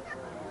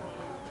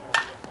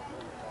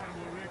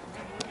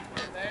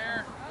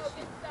 There.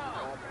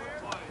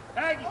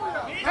 Peggy!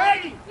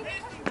 Peggy!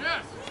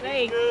 Yes.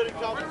 Hey. Good, he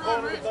caught the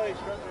corner of the base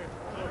right there.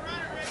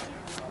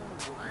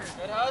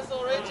 Good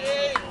hustle,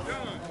 Richie!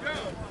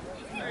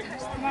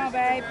 Come on,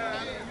 babe.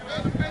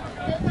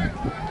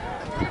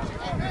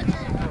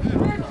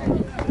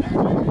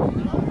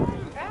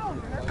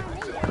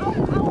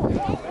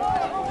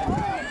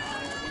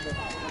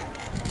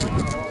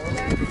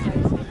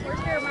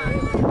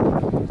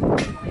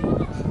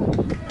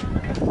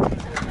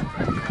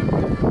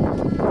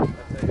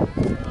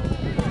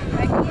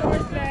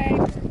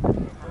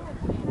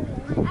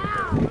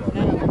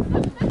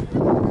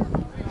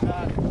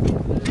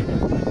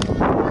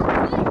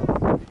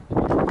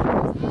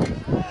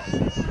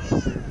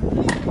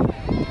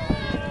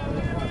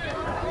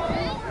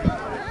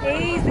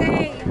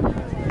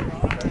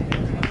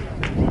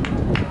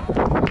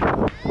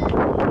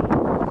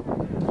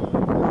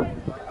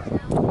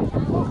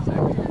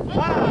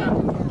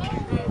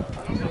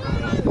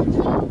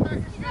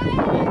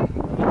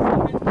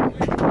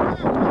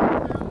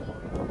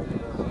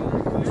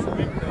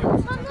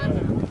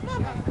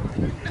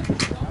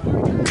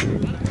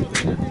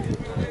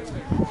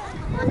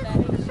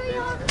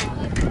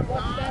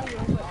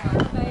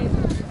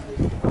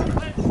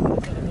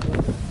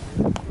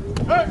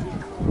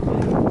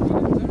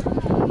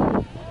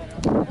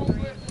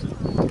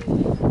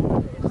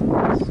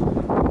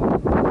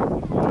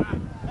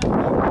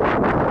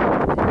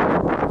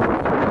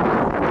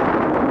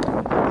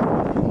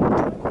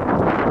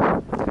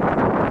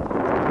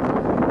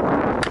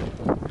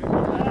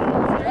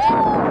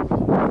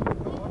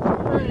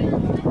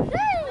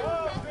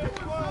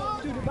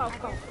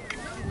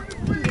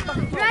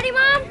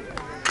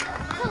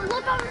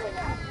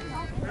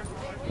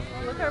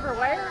 or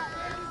where?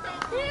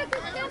 Yeah,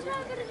 because that's what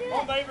I'm going to do. Come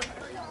on, baby.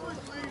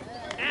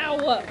 Ow!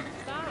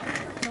 Stop.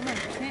 No one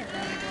can't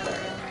down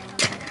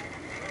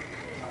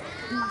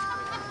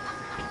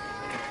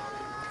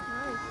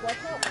Nice.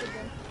 Watch out for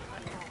them.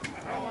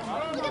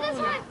 Look at this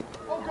one.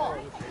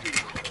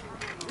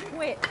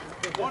 Quit.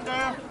 One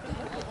down.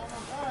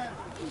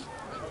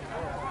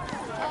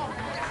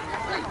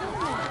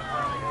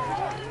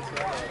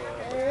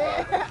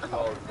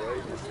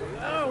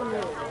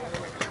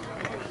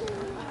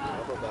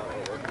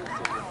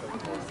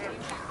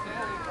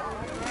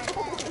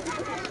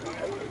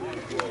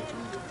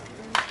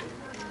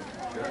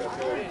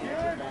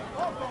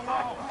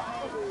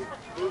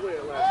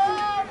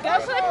 Go,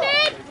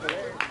 Sydney!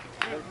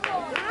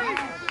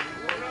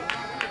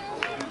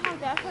 Oh,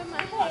 that's in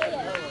my head.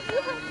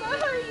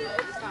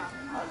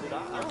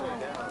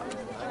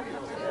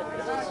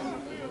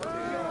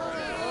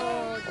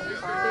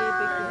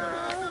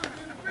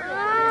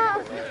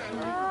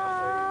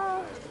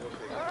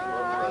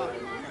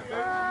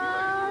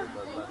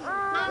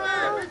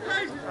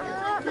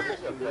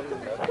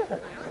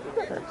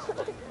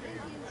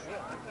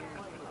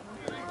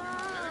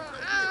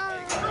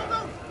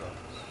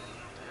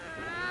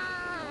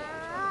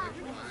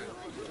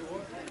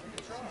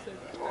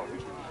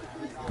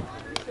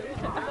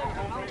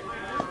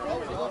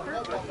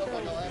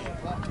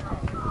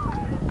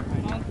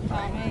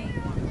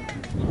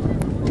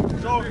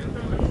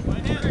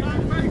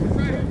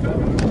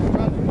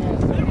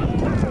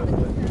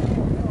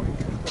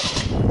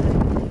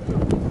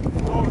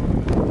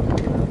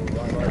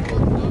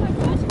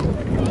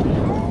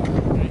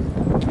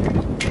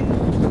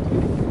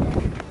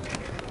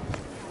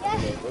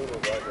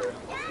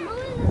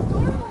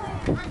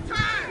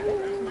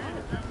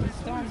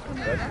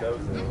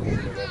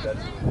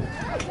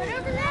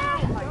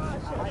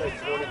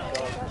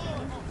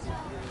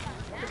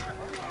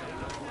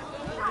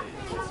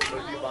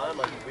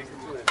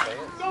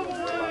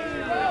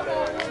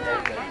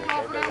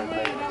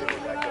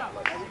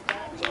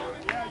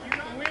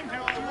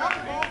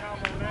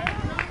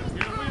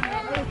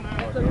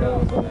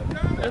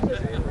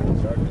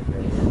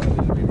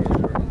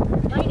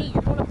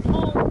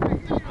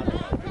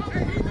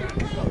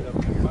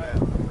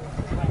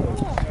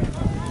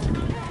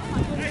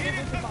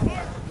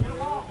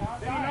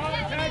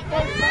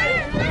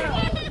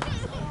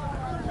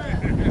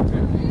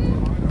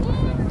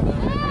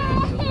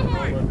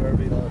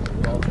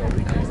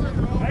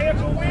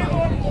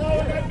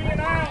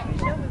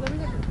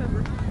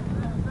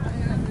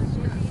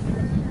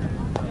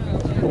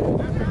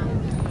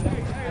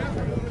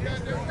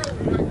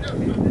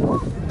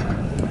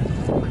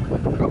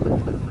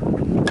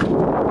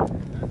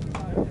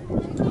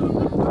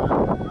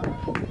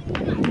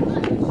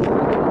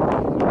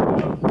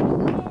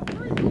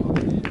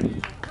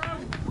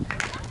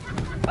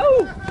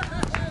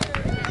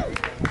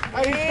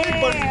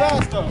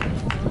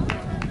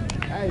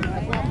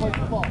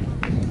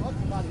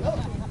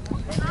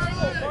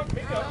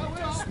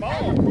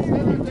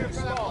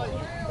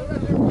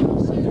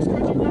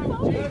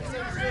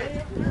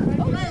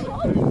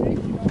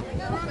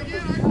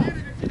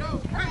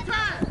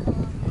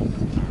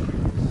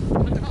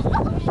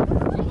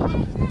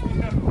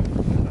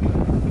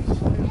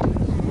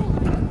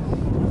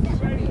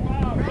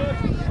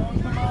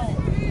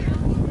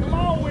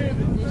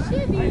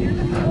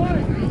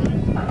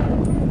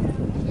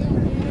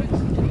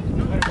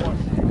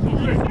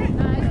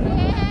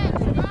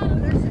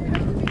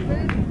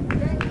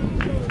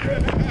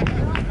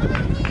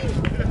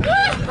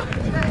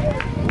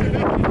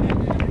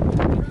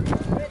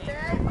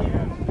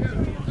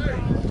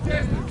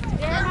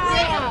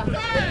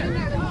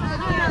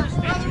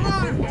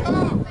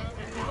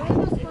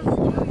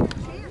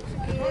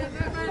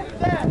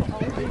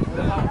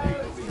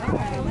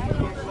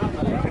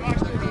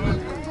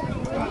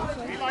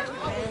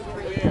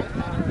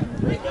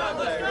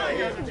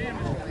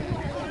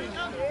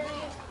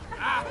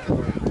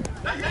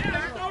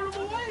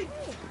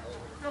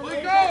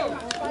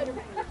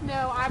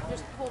 No, I've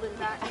just pulled him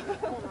back.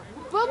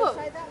 Boo-boo!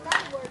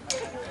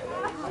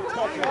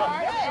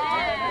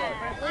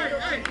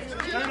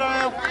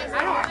 I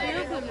don't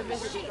feel him to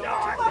visit the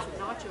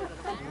nacho.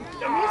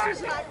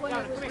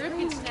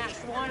 Ripken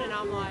snatched one and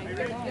I'm like,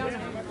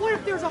 what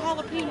if there's a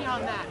jalapeno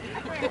on that?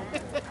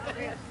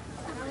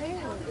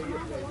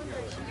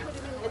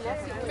 And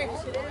that's it. Come here,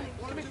 sit down.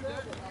 Come here.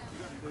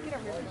 Get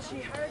over here. She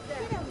heard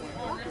that.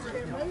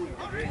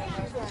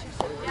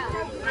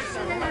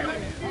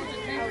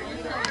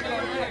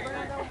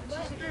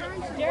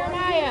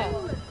 Jeremiah.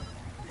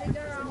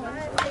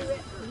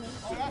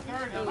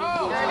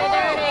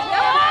 Dirty,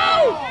 go!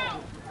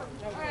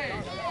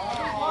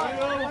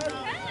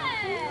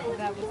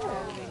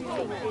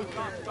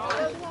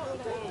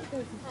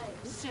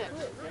 Sit.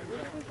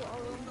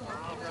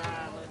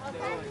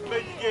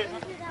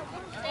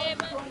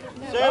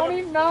 Don't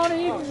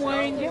even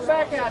Wayne. Get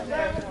back out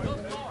there.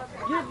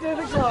 Get to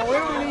the goal.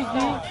 Where we need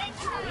you.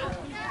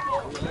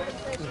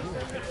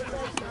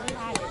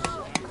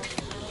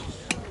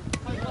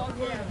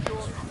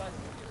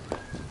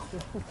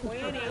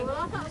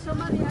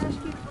 Somebody asked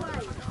you to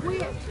play.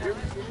 Quit.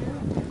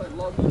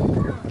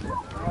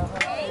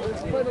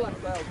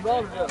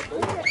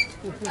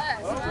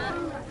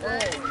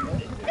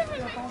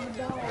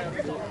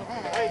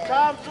 Hey,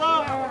 time's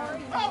up.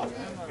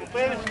 We'll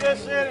finish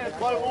this in and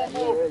play one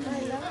more.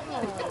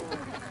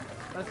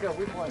 Let's go.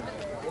 We playing.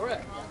 Where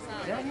at?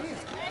 Down here.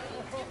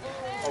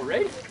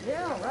 Already?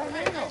 Yeah,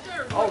 right now.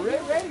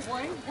 Already ready,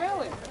 Wayne.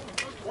 Tell him.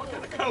 What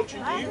kind of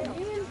coaching you? You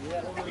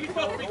supposed to be The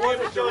one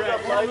giving that showed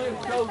up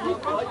directions.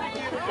 late. Like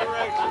you give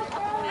directions.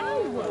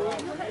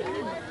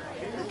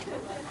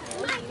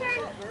 My turn.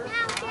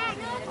 Now, Dad,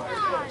 no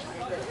pause.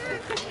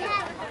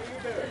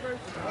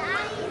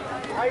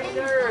 How you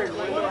doing?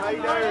 How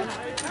you doing?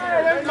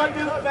 Hey, everybody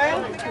do the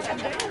band.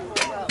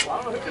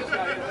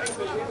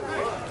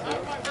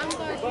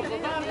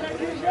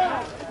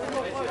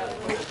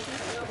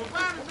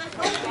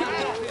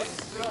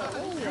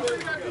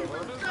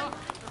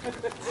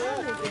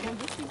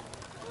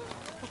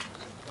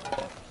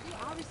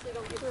 Obviously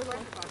don't get her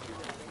right about you.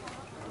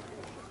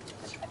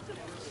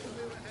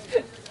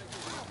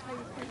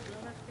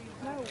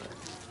 No,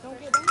 don't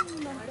get down.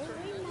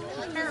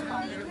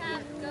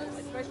 Don't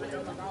especially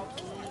when the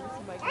dog's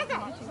somebody can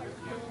get you.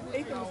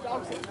 Ethan's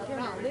dog's they're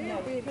not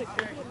little big, but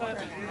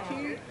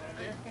cute.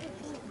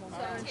 So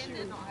she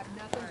would not have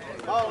nothing to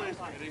do. Oh,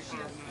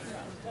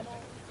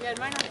 Yeah, it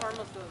might not harm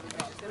most of the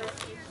dogs.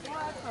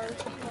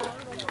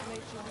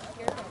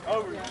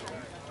 over.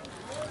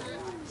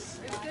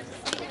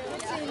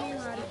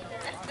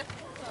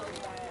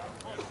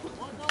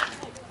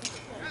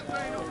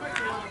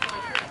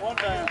 One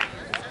down.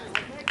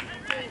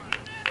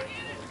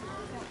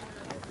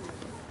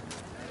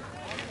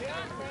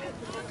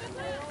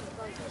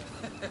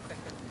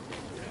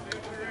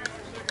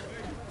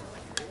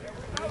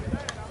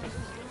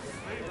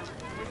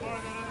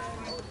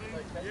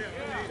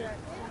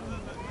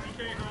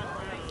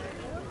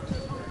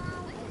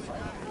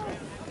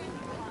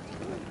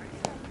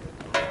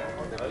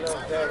 I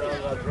love that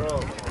on the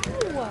drum.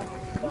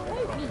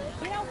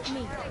 Get off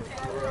me.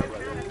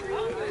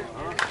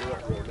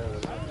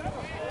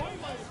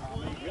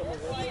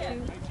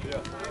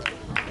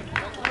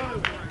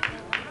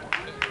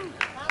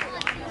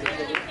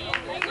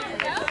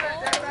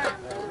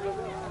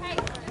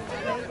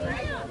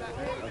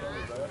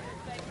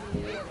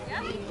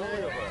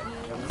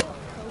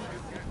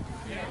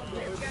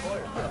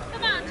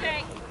 Come on,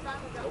 Jake.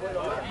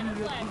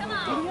 Come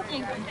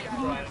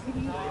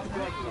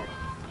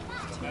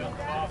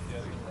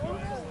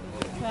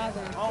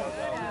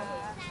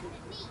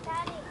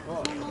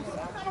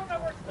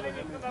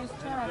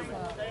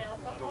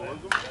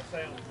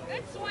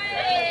Good swing.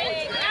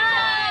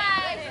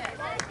 Got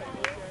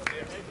it.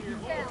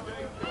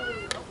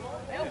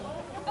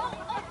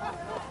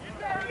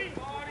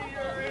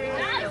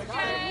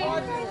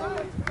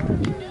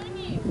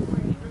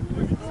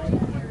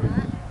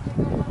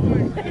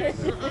 It's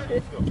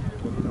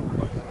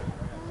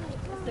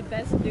the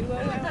best duo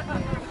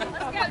out.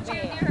 Let's go,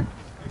 Junior.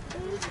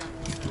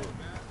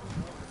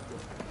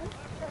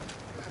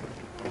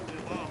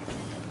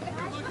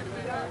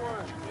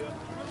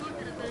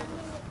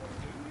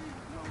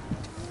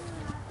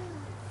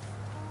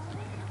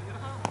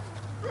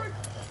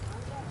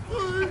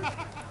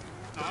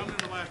 I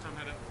remember last time I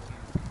had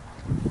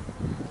it.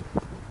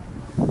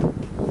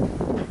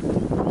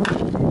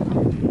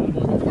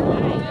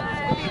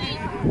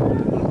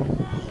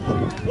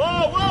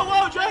 Whoa, whoa,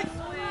 whoa, Jake!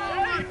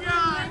 Oh my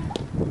God!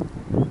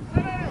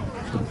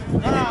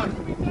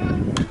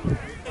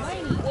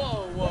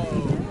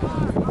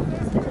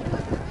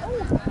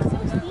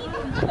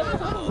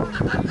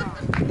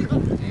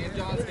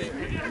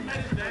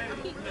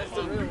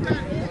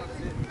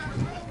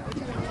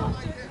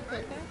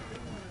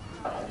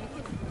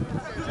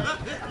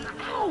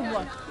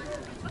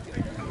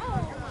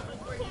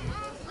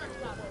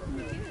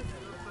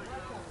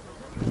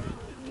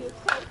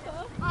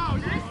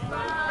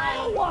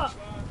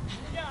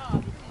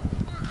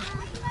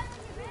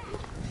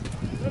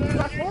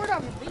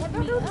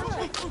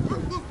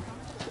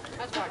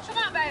 Come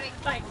on, baby.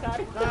 Thanks,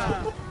 Daddy.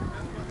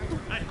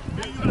 Hey,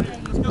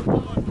 let's go. Come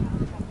on.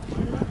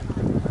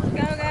 Go,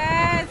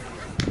 guys.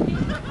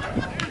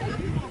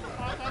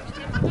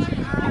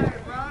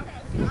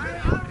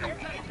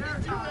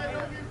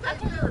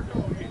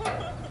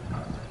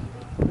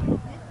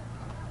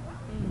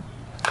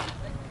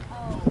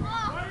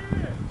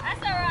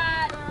 That's all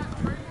right.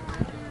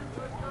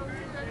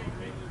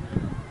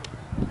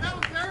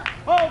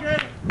 Hold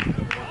it!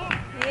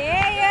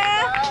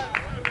 Yeah.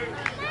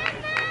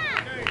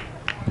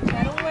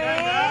 That away.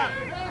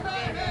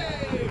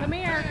 Come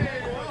here.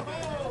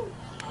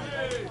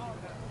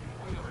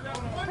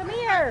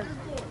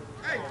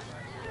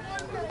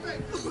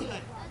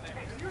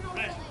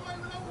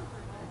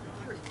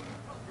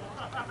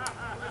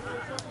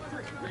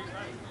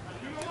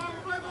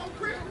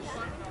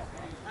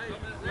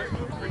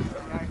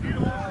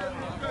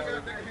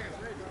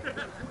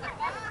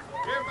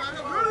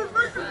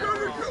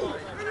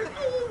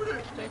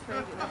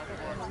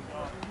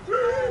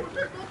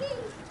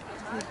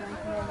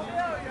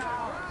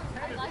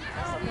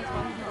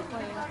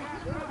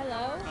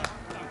 Hello?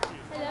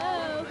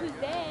 Hello? Who's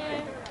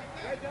there?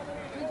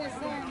 We just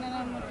saying that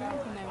I'm a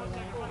drunken over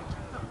there.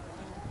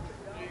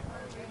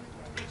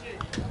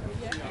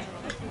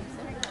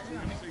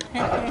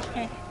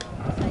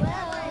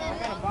 Hello.